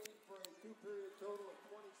 13 for a 2-period total of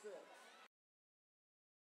 26.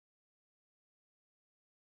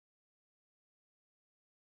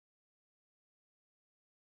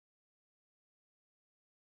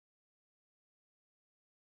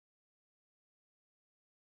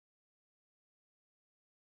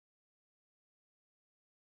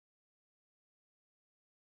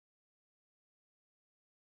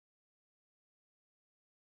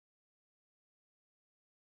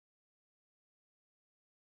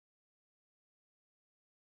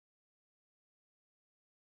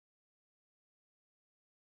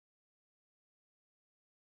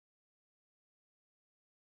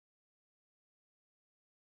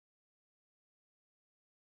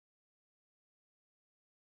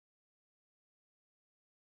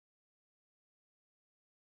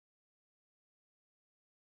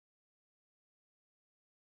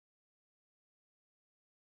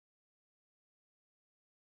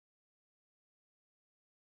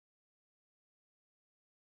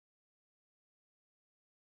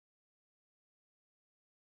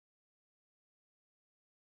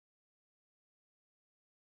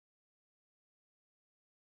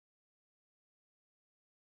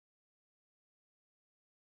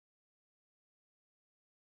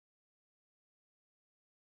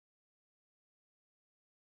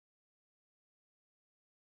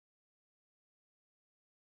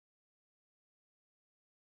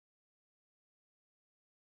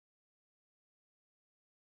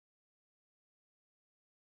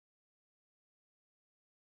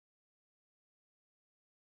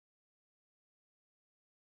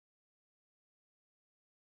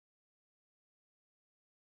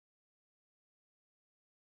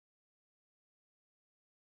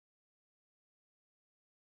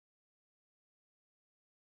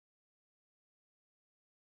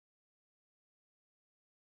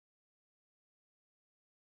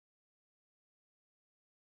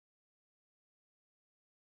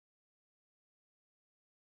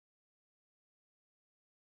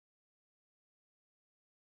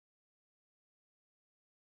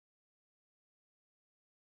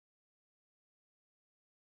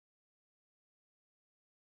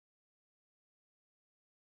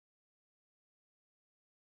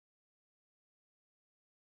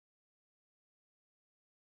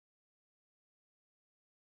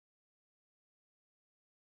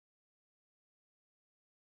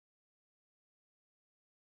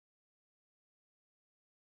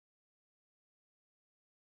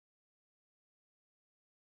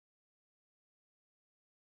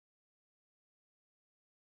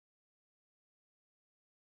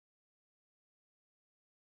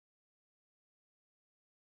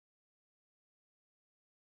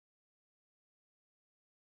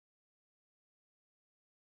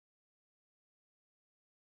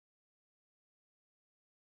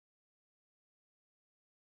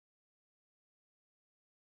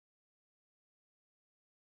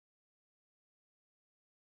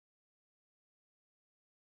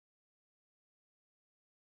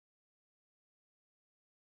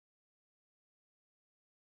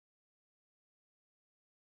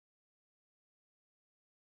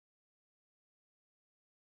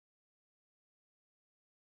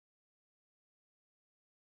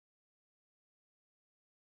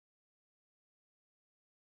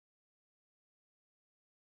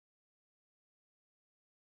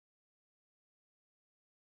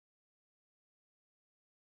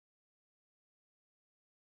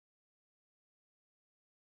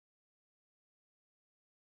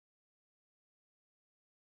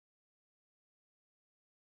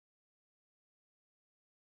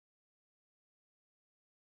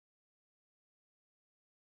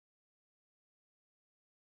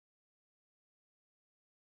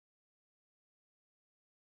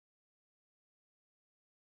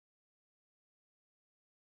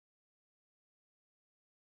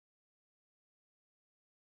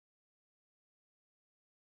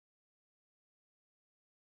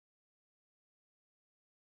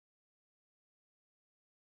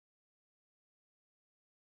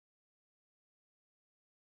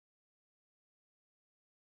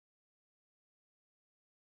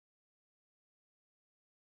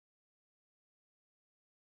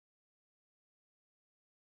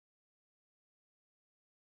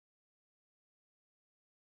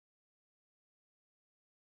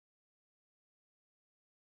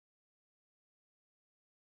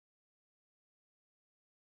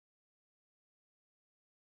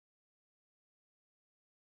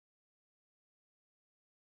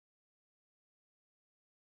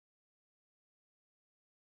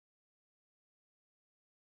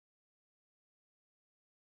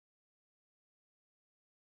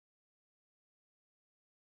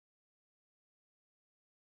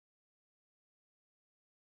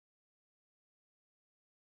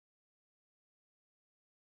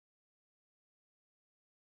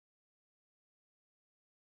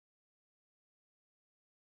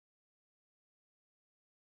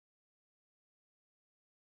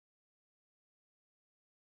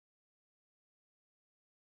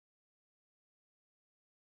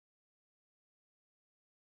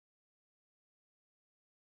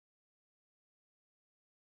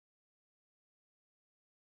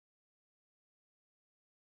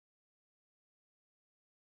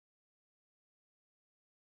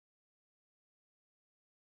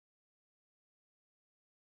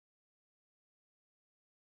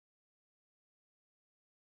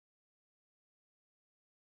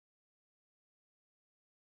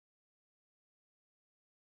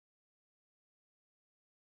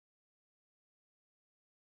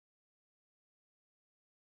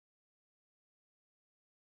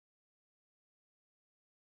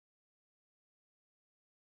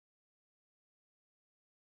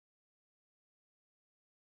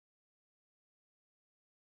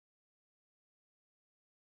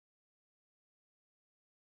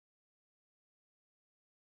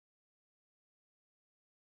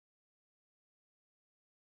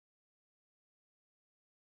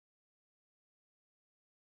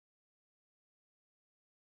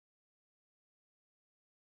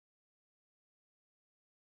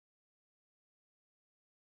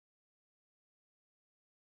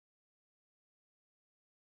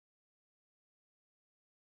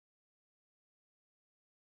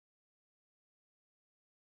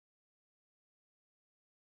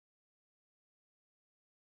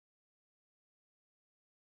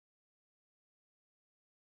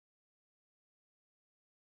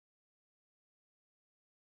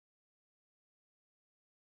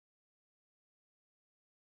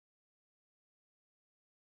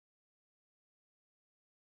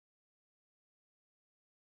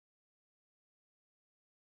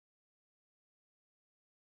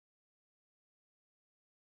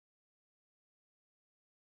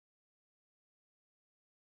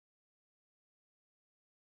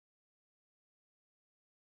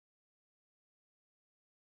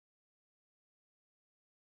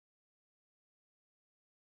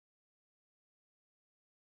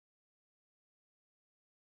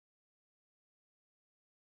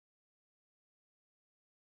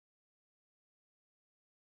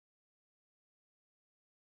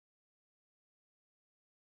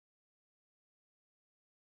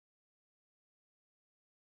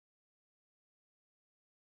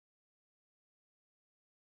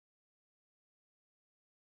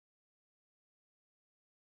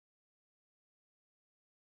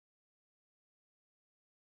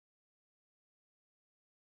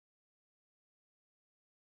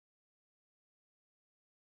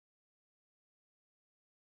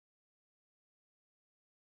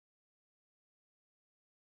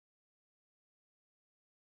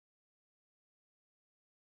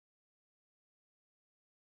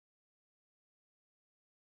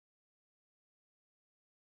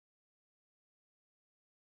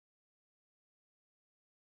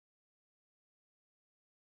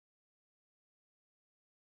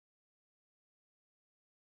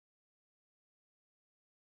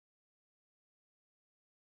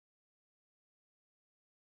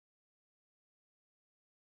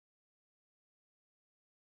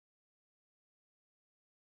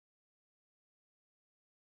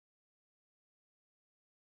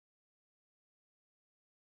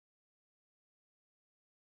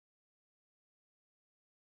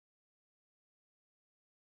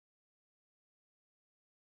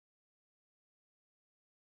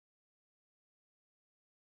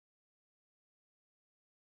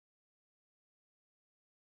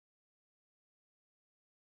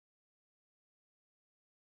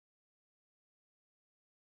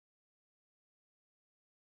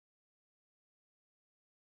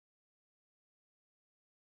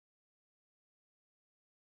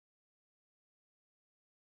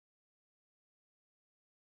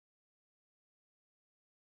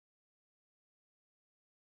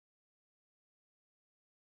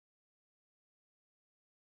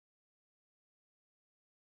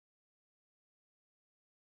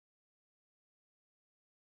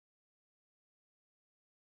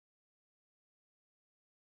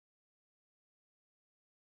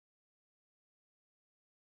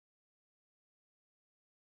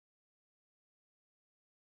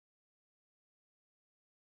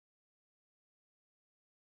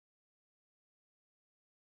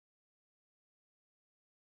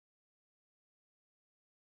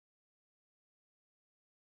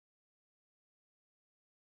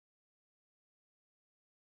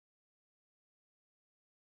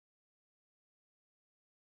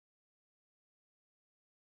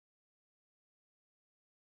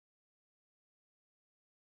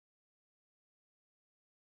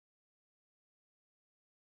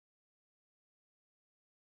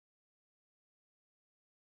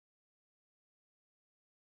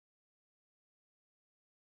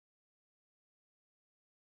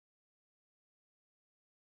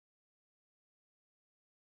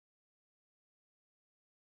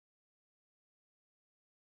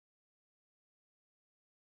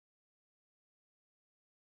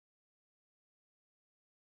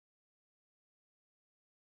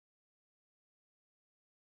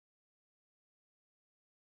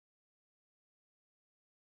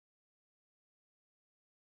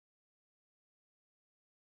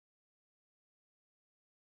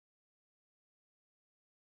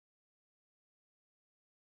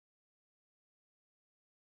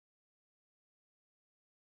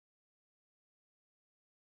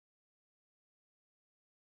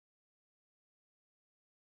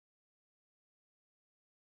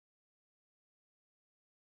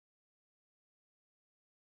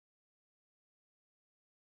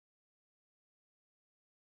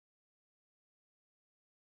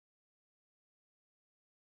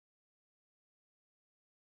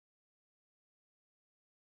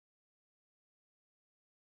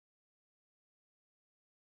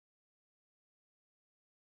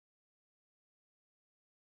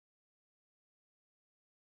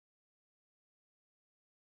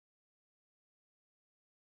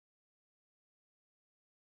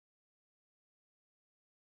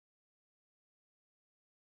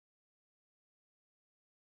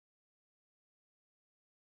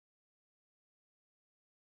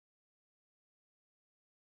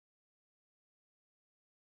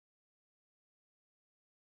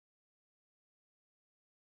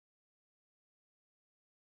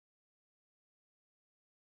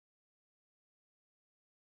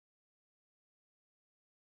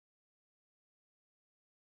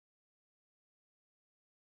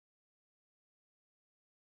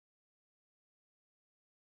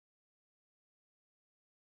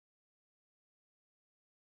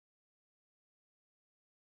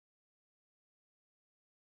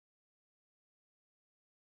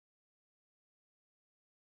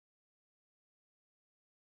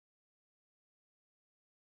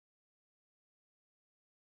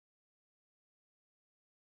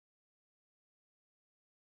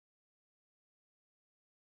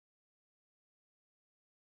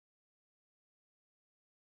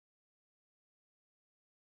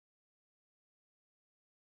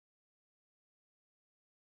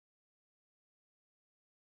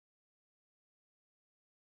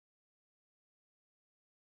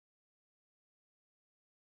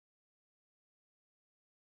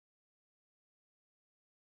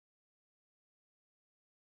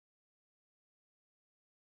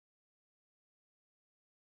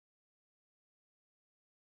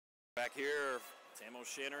 Back here, Tam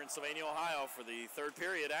O'Shanter in Sylvania, Ohio for the third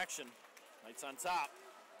period action. Knights on top.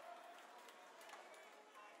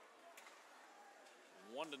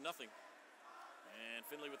 1-0. And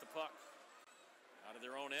Findlay with the puck out of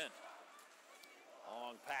their own end.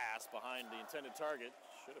 Long pass behind the intended target.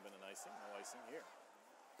 Should have been an icing. No icing here.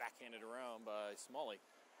 Backhanded around by Smalley.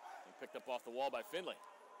 And picked up off the wall by Findlay.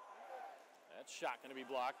 That shot going to be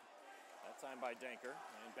blocked. That time by Danker.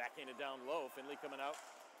 And backhanded down low. Findlay coming out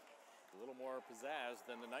a little more pizzazz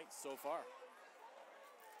than the Knights so far.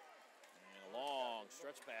 And a long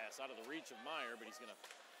stretch pass out of the reach of Meyer, but he's going to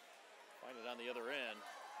find it on the other end.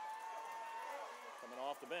 Coming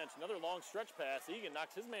off the bench. Another long stretch pass. Egan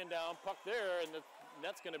knocks his man down. Puck there, and the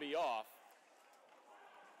net's going to be off.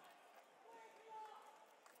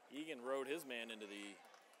 Egan rode his man into the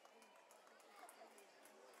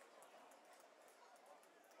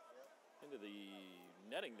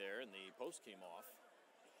netting there, and the post came off.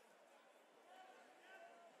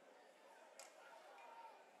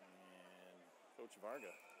 And Coach Varga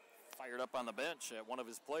fired up on the bench at one of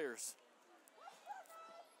his players.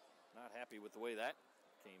 Not happy with the way that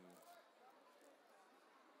came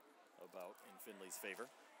about in Findlay's favor.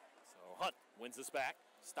 So Hunt wins this back.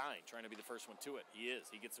 Stein trying to be the first one to it. He is.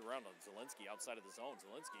 He gets around on Zielinski outside of the zone.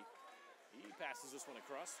 Zielinski, he passes this one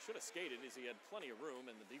across. Should have skated as he had plenty of room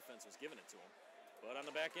and the defense was giving it to him. But on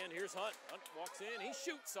the back end, here's Hunt. Hunt walks in. He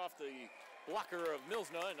shoots off the blocker of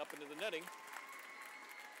Milsna and up into the netting.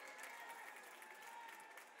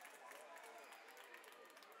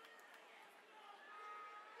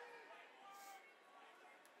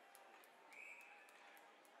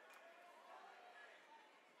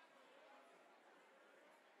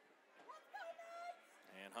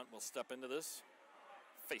 And Hunt will step into this.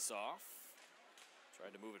 Face off.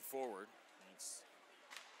 Tried to move it forward. It's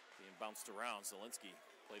being bounced around. Zielinski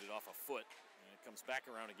played it off a foot. And it comes back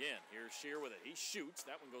around again. Here's Shear with it. He shoots.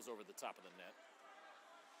 That one goes over the top of the net.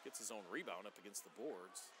 Gets his own rebound up against the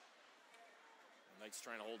boards. The Knights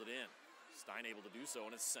trying to hold it in. Stein able to do so,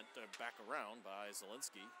 and it's sent back around by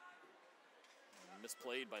Zielinski. And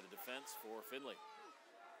misplayed by the defense for Findlay.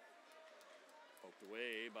 Poked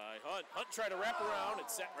away by Hunt. Hunt tried to wrap around. It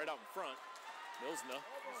sat right out in front. Milsna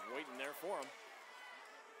was waiting there for him.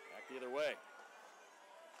 Back the other way.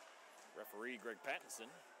 Referee Greg Pattinson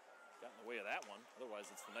got in the way of that one. Otherwise,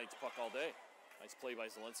 it's the Knights' puck all day. Nice play by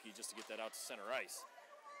Zielinski just to get that out to center ice.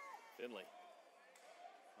 Findlay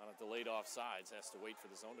on a delayed offsides. Has to wait for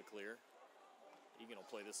the zone to clear. Egan will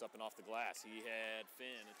play this up and off the glass. He had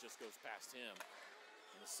Finn. It just goes past him.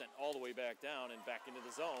 And is sent all the way back down and back into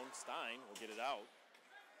the zone. Stein will get it out.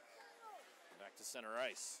 Back to center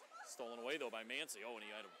ice. Stolen away, though, by Mancy. Oh, and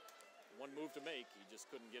he had one move to make. He just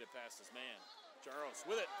couldn't get it past his man. Jaros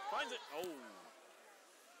with it. Finds it. Oh.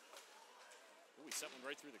 Ooh, he sent one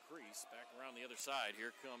right through the crease. Back around the other side.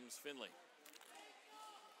 Here comes Findlay.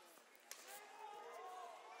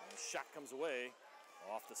 And the shot comes away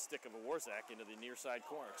off the stick of a Warzak into the near side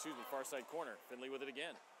corner. Excuse me, far side corner. Findlay with it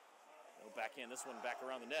again. He'll backhand this one back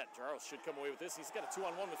around the net. Jaros should come away with this. He's got a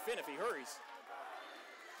 2-on-1 with Finn if he hurries.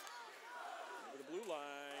 Over the blue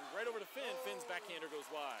line, right over to Finn. Finn's backhander goes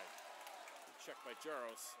wide. Good check by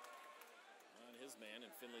Jaros on his man,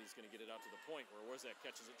 and Findlay's going to get it out to the point where Warzak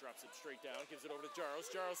catches it, drops it straight down, gives it over to Jaros.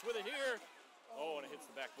 Jaros with it here. Oh, and it hits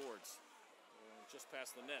the backboards. Just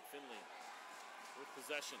past the net. Findlay with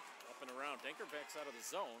possession, up and around. Danker backs out of the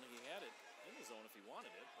zone. He had it in the zone if he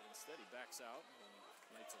wanted it, but instead he backs out.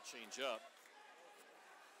 Knights will change up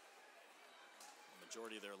the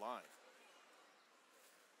majority of their line.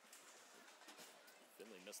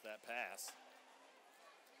 Findlay missed that pass,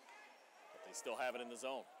 but they still have it in the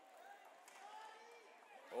zone.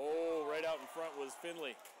 Oh, right out in front was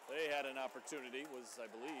Findlay. They had an opportunity, was,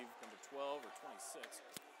 I believe, number 12 or 26.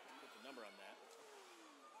 Put the number on that.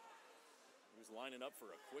 He was lining up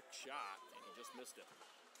for a quick shot, and he just missed it.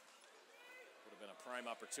 Would have been a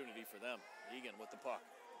prime opportunity for them. Egan with the puck.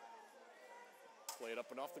 Play it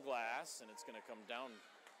up and off the glass, and it's going to come down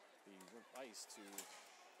the ice to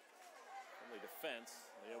Findlay defense.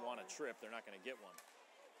 They want a trip. They're not going to get one.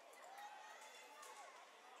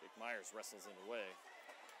 Jake Myers wrestles in the way,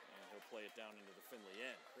 and he'll play it down into the Findlay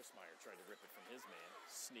end. Chris Meyer tried to rip it from his man,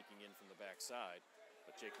 sneaking in from the backside,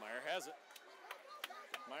 but Jake Meyer has it.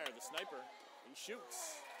 Jake Meyer, the sniper, he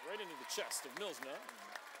shoots right into the chest of Milsna.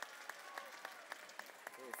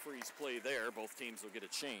 Freeze play there. Both teams will get a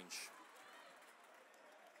change.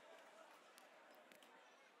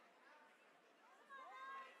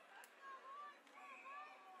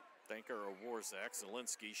 Danker or Warzak,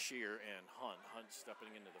 Zielinski, Shear, and Hunt. Hunt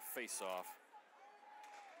stepping into the face-off.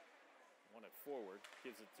 Won it forward.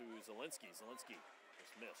 Gives it to Zielinski. Zielinski just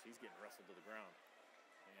almost missed. He's getting wrestled to the ground.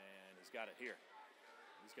 And he's got it here.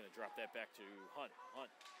 He's going to drop that back to Hunt.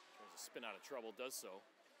 Hunt tries to spin out of trouble, does so.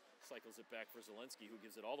 Cycles it back for Zielinski, who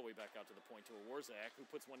gives it all the way back out to the point to a Warzak, who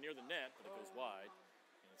puts one near the net, but it goes wide.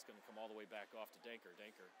 And it's going to come all the way back off to Danker.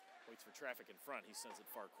 Danker waits for traffic in front. He sends it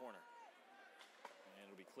far corner. And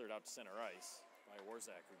it'll be cleared out to center ice by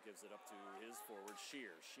Warzak, who gives it up to his forward,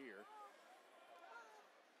 Shear. Shear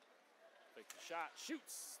fakes the shot,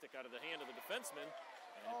 shoots, stick out of the hand of the defenseman,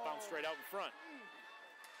 and it bounced right out in front.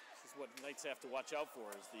 This is what Knights have to watch out for,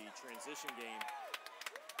 is the transition game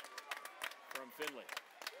from Finley,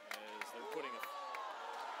 as they're putting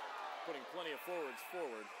plenty of forwards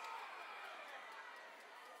forward.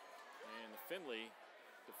 And the Finley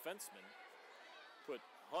defenseman put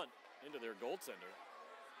Hunt into their goaltender.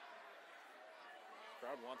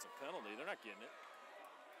 Crowd wants a penalty. They're not getting it.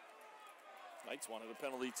 Knights wanted a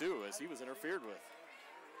penalty too, as he was interfered with.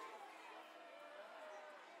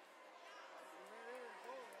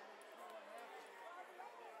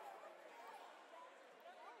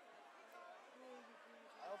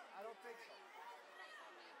 I don't think so.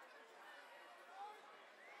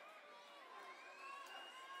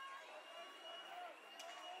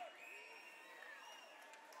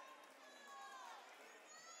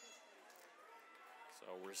 So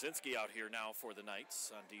Wierzinski out here now for the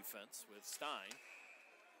Knights on defense with Stein.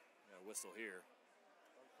 Got a whistle here.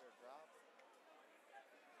 Unfair drop.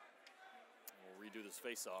 And we'll redo this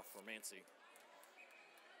face-off for Mancy.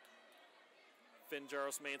 Finn,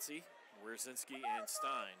 Jaros, Mancy, Wierzinski, and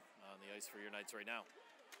Stein on the ice for your Knights right now.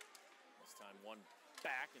 This time one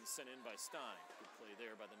back and sent in by Stein. Good play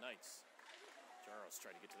there by the Knights. Jaros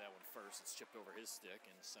tried to get to that one first. It's chipped over his stick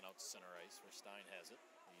and sent out to center ice where Stein has it.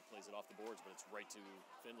 He plays it off the boards, but it's right to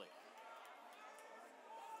Finley.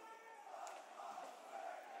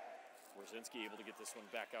 Wierzinski able to get this one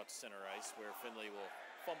back out to center ice, where Finley will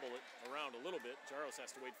fumble it around a little bit. Jaros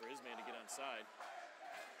has to wait for his man to get on side.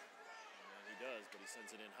 And he does, but he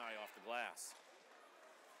sends it in high off the glass.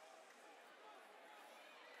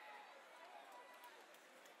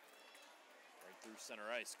 Right through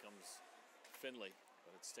center ice comes Finley,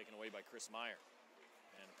 but it's taken away by Chris Meyer.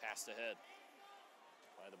 And passed ahead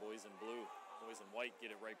by the boys in blue. Boys in white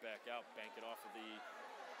get it right back out, bank it off of the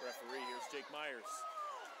referee. Here's Jake Myers.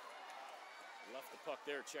 Left the puck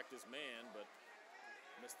there, checked his man, but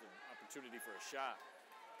missed the opportunity for a shot.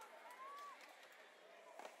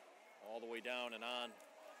 All the way down and on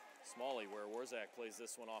Smalley, where Warzak plays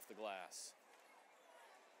this one off the glass.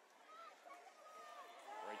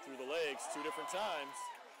 Right through the legs 2 different times,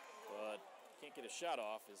 but can't get a shot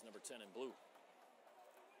off is number 10 in blue.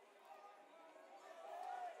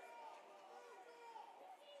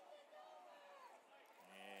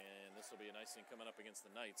 And this will be a nice thing coming up against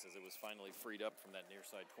the Knights, as it was finally freed up from that near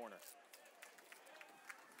side corner.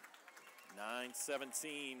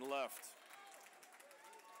 9:17 left.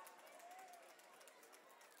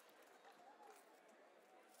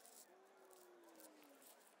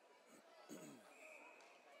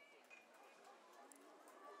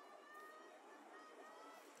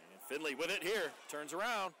 And Finley with it here, turns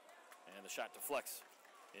around, and the shot deflects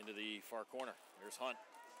into the far corner. There's Hunt.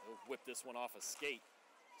 He'll whip this one off a skate.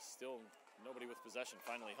 Still nobody with possession.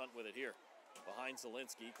 Finally Hunt with it here. Behind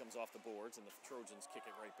Zielinski, comes off the boards, and the Trojans kick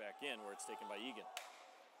it right back in, where it's taken by Egan.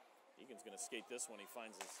 Egan's going to skate this one. He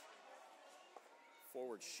finds his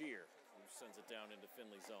forward Shear, who sends it down into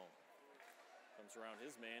Finley's zone. Comes around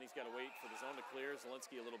his man. He's got to wait for the zone to clear.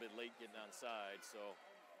 Zielinski a little bit late getting onside, so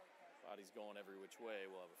body's going every which way.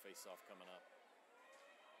 We'll have a face-off coming up.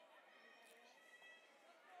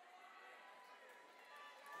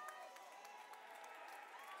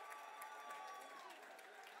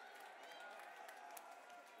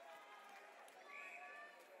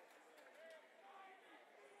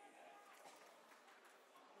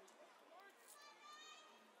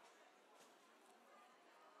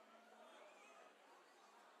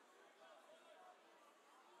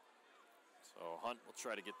 So Hunt will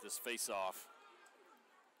try to get this face-off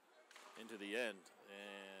into the end.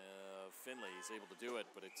 And Finley is able to do it,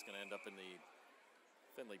 but it's going to end up in the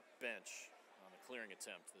Finley bench on a clearing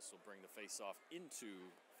attempt. This will bring the face-off into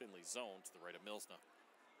Finley's zone to the right of Milsna.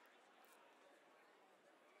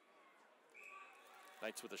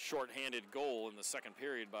 Knights with a short-handed goal in the second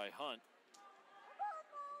period by Hunt.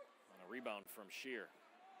 On a rebound from Shear.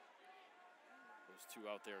 Those two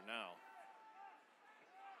out there now.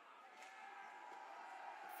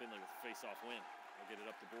 Finley with a face-off win. They'll get it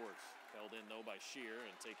up the boards. Held in, though, by Shear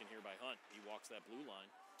and taken here by Hunt. He walks that blue line,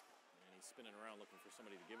 and he's spinning around looking for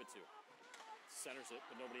somebody to give it to. Centers it,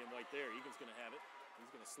 but nobody in white there. Egan's going to have it. He's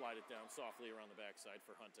going to slide it down softly around the backside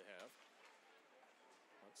for Hunt to have.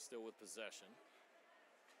 Hunt still with possession.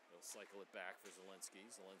 He'll cycle it back for Zielinski.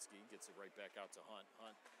 Zielinski gets it right back out to Hunt.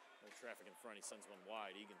 Hunt, no traffic in front. He sends one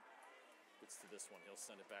wide. Egan gets to this one. He'll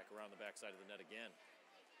send it back around the backside of the net again.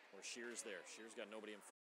 Where Shear's there. Shear's got nobody in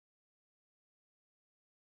front.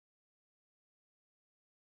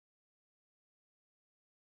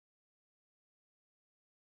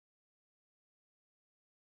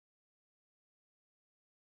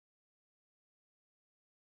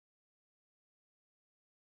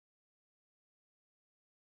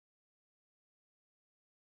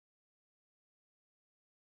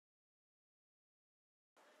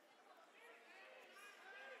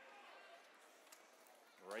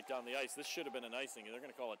 Right down the ice. This should have been an icing. They're going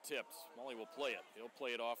to call it tips. Molly will play it. He'll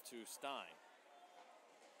play it off to Stein.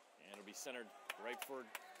 And it'll be centered right for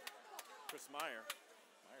Chris Meyer.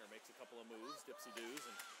 Meyer makes a couple of moves, dipsy-doos,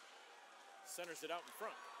 and centers it out in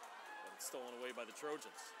front. But it's stolen away by the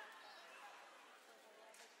Trojans.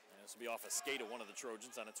 And this will be off a skate of one of the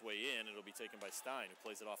Trojans on its way in. It'll be taken by Stein, who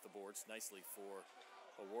plays it off the boards nicely for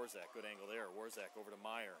Warzak. Good angle there. Warzak over to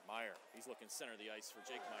Meyer. Meyer, he's looking center of the ice for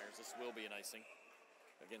Jake Myers. This will be an icing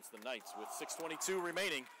against the Knights with 6:22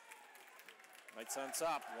 remaining. Knights on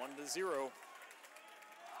top, 1-0.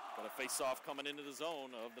 Got a face-off coming into the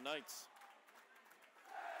zone of the Knights.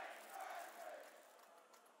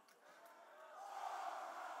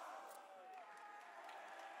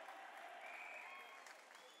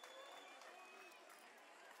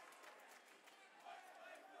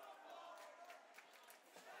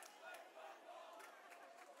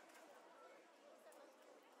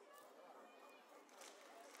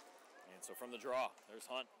 And so from the draw, there's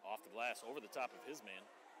Hunt off the glass, over the top of his man.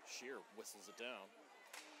 Shear whistles it down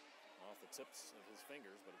off the tips of his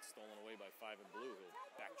fingers, but it's stolen away by 5 in blue.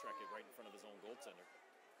 He'll backtrack it right in front of his own goaltender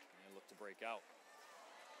and look to break out.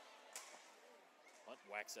 Hunt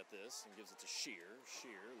whacks at this and gives it to Shear.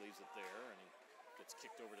 Shear leaves it there, and he gets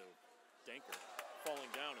kicked over to Danker.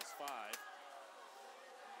 Falling down is 5.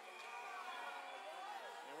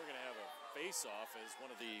 And we're going to have a face-off as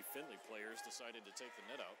one of the Findlay players decided to take the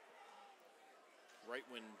net out. Right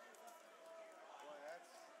when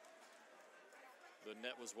the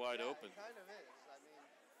net was wide open. It kind of is. I mean,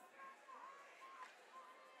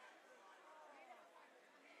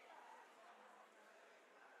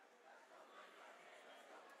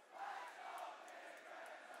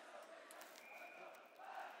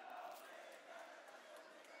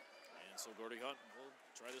 and so Gordy Hunt will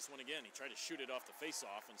try this one again. He tried to shoot it off the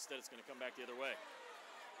face-off. Instead, it's going to come back the other way.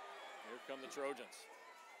 Here come the Trojans.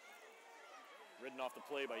 Ridden off the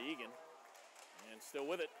play by Egan, and still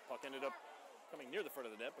with it. Puck ended up coming near the front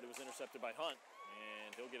of the net, but it was intercepted by Hunt, and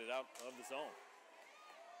he'll get it out of the zone.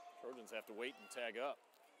 Trojans have to wait and tag up.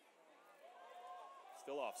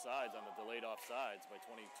 Still offsides on the delayed offsides by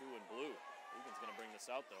 22 in blue. Egan's going to bring this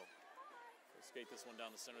out, though. He'll skate this one down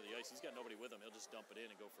the center of the ice. He's got nobody with him. He'll just dump it in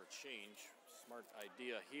and go for a change. Smart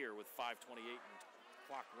idea here with 5:28 and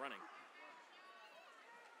clock running.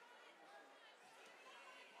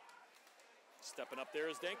 Stepping up there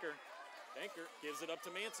is Danker. Danker gives it up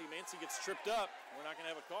to Mancy. Mancy gets tripped up. We're not going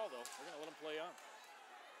to have a call, though. We're going to let him play on.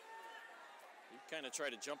 He kind of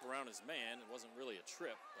tried to jump around his man. It wasn't really a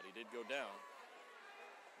trip, but he did go down.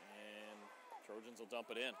 And Trojans will dump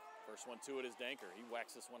it in. First one to it is Danker. He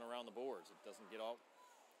whacks this one around the boards. It doesn't get out,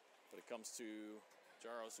 but it comes to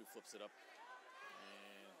Jaros, who flips it up.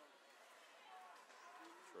 And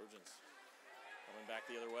Trojans coming back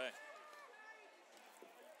the other way.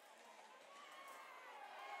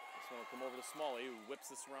 Will come over to Smalley, who whips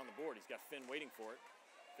this around the board. He's got Finn waiting for it.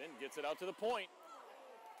 Finn gets it out to the point,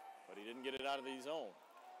 but he didn't get it out of the zone.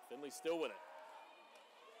 Finley still with it.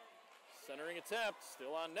 Centering attempt,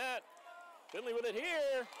 still on net. Finley with it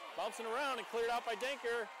here, bouncing around and cleared out by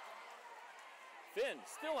Danker. Finn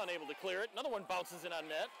still unable to clear it. Another one bounces in on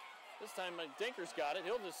net. This time Danker's got it.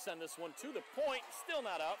 He'll just send this one to the point. Still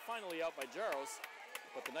not out, finally out by Jaros.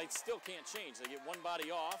 But the Knights still can't change. They get one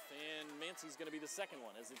body off, and Mancy's going to be the second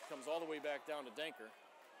one as it comes all the way back down to Danker.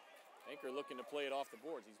 Danker looking to play it off the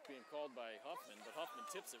boards. He's being called by Huffman, but Huffman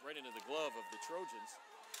tips it right into the glove of the Trojans.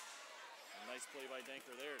 A nice play by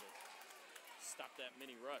Danker there to stop that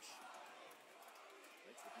mini rush.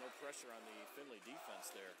 Knights with no pressure on the Findlay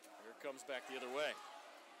defense there. Here it comes back the other way.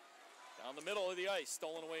 Down the middle of the ice,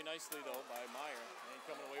 stolen away nicely, though, by Meyer, and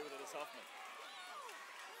coming away with it is Huffman.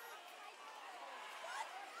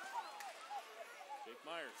 Jake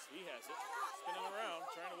Myers, he has it, spinning around,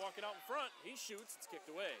 trying to walk it out in front. He shoots, it's kicked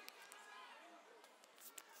away.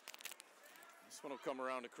 This one will come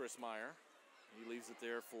around to Chris Meyer. He leaves it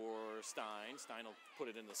there for Stein. Stein will put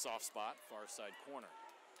it in the soft spot, far side corner.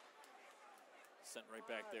 Sent right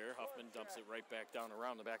back there. Huffman dumps it right back down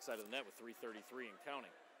around the backside of the net with 3:33 and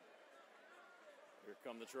counting. Here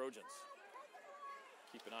come the Trojans.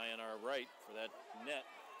 Keep an eye on our right for that net.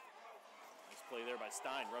 Nice play there by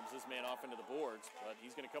Stein. Rubs his man off into the boards, but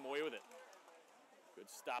he's going to come away with it.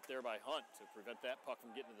 Good stop there by Hunt to prevent that puck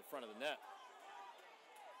from getting to the front of the net.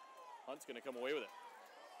 Hunt's going to come away with it.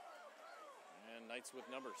 And Knights with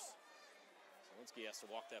numbers. Zielinski has to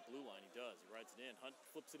walk that blue line. He does. He rides it in. Hunt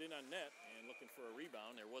flips it in on net and looking for a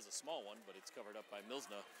rebound. There was a small one, but it's covered up by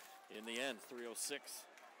Milsna in the end. 3:06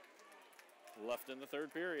 left in the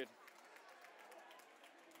third period.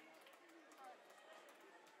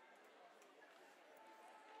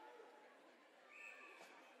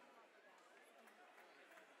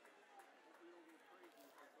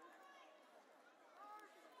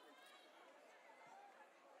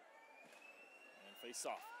 And face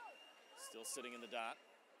off. Still sitting in the dot.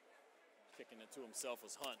 Kicking it to himself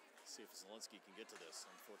was Hunt. See if Zielinski can get to this.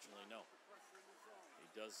 Unfortunately, no. He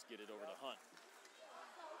does get it over to Hunt.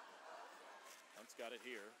 Hunt's got it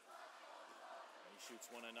here. And he shoots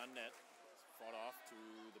one in on net. It's fought off to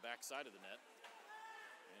the back side of the net.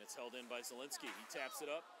 And it's held in by Zielinski. He taps it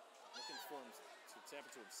up, looking for him to tap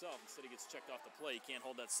it to himself. Instead, he gets checked off the play. He can't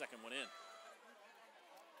hold that second one in.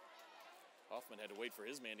 Hoffman had to wait for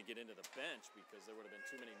his man to get into the bench because there would have been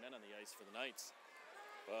too many men on the ice for the Knights.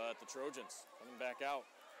 But the Trojans coming back out.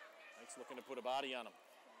 Knights looking to put a body on him.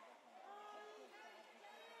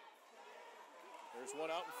 There's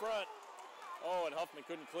one out in front. Oh, and Huffman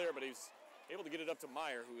couldn't clear, but he's able to get it up to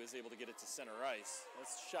Meyer, who is able to get it to center ice.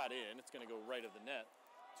 That's shot in. It's going to go right of the net.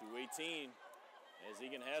 2:18 as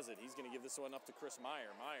Egan has it. He's going to give this one up to Chris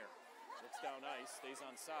Meyer. Meyer looks down ice, stays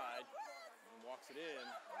on side, and walks it in.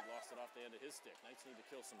 He lost it off the end of his stick. Knights need to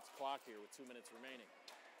kill some clock here with 2 minutes remaining.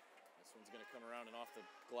 This one's going to come around and off the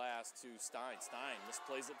glass to Stein. Stein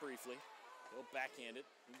misplays it briefly. He'll backhand it.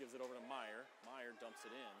 He gives it over to Meyer. Meyer dumps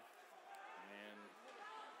it in. And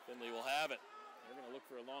Finley will have it. They're going to look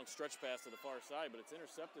for a long stretch pass to the far side, but it's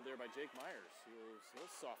intercepted there by Jake Myers. He'll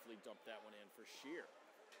softly dump that one in for Shear.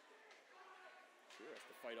 Shear has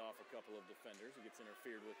to fight off a couple of defenders. He gets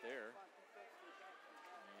interfered with there.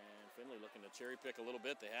 And Finley looking to cherry pick a little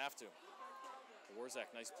bit. They have to.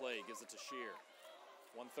 Warzak, nice play. Gives it to Shear.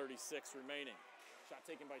 1:36 remaining. Shot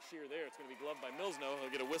taken by Shear there. It's going to be gloved by Milsno.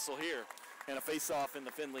 He'll get a whistle here. And a face-off in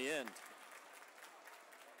the Finley end.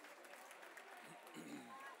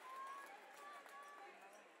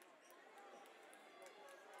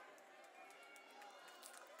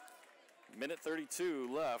 Minute 32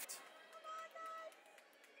 left.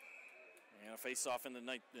 And a face-off in the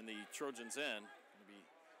Trojans' end. We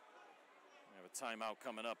have a timeout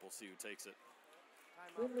coming up. We'll see who takes it.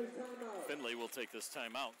 Finley will take this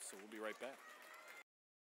timeout, so we'll be right back.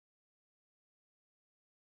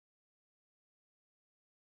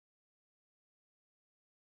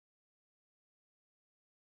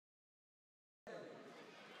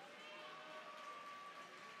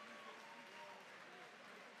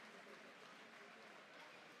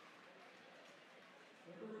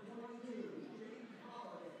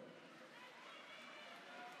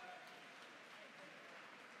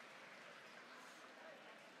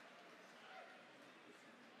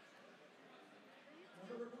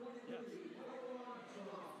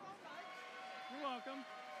 You're welcome.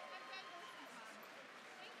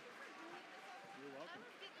 You're welcome. I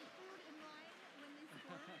was getting food in line when they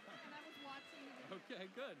scored, and I was watching the game. Okay,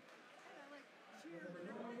 good. And I like cheered. We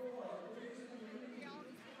all just erupted. Thank you for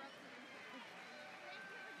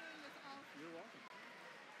doing this all. You're welcome.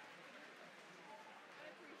 I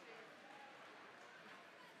appreciate it.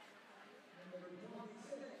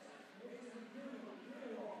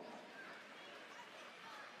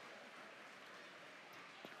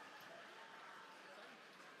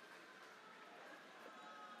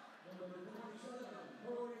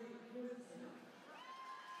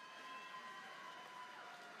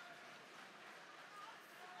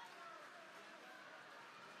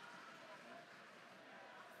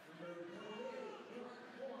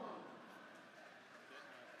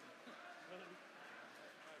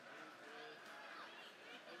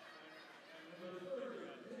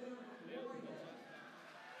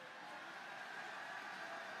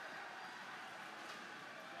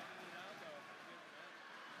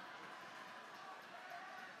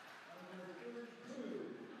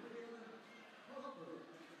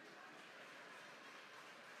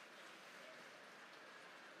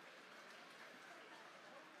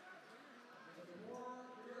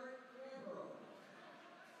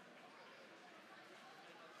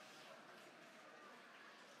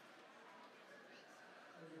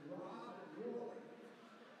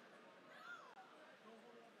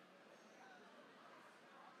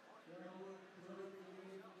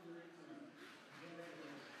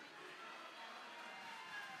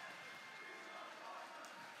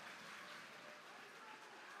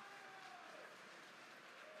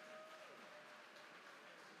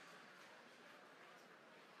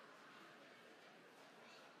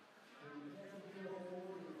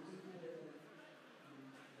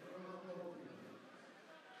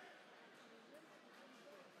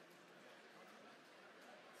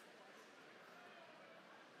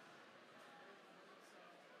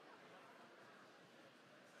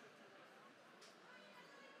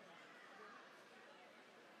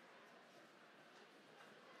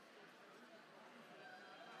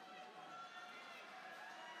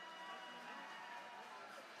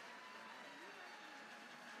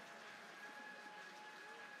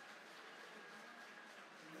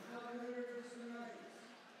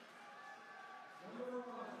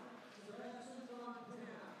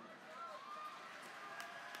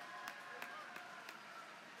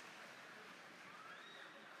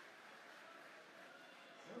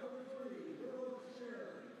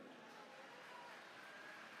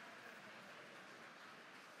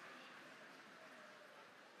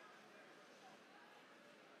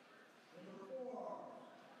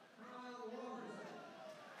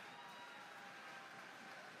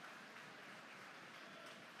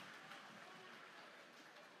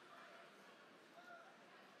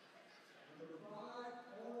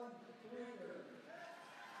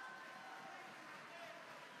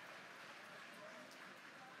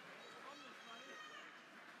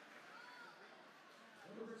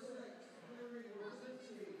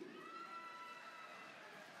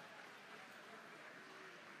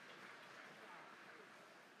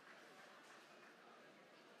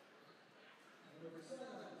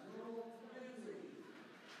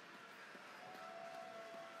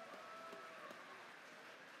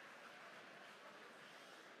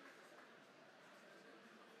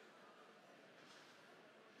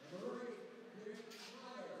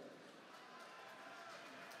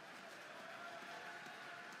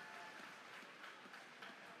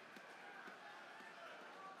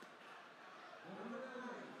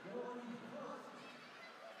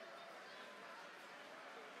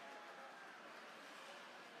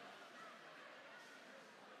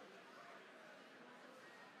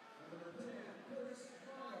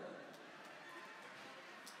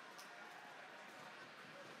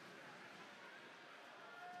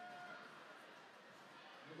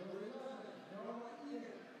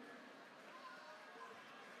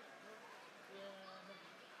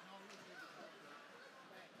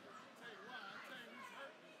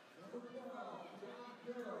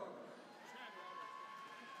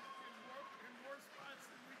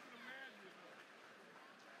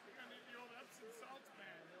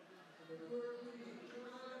 Excuse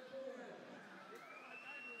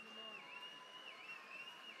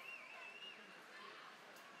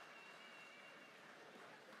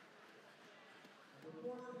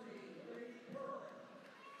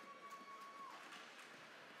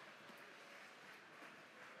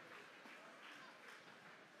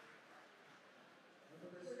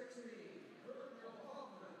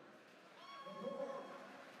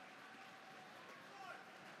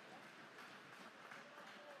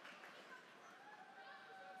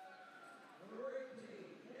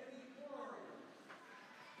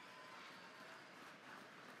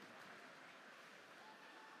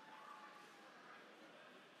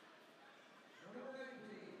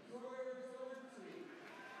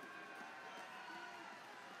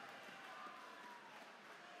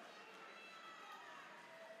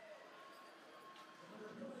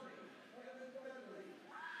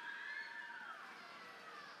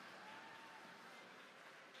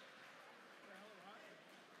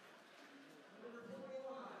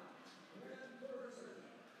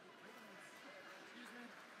me,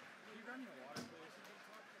 are you running the water?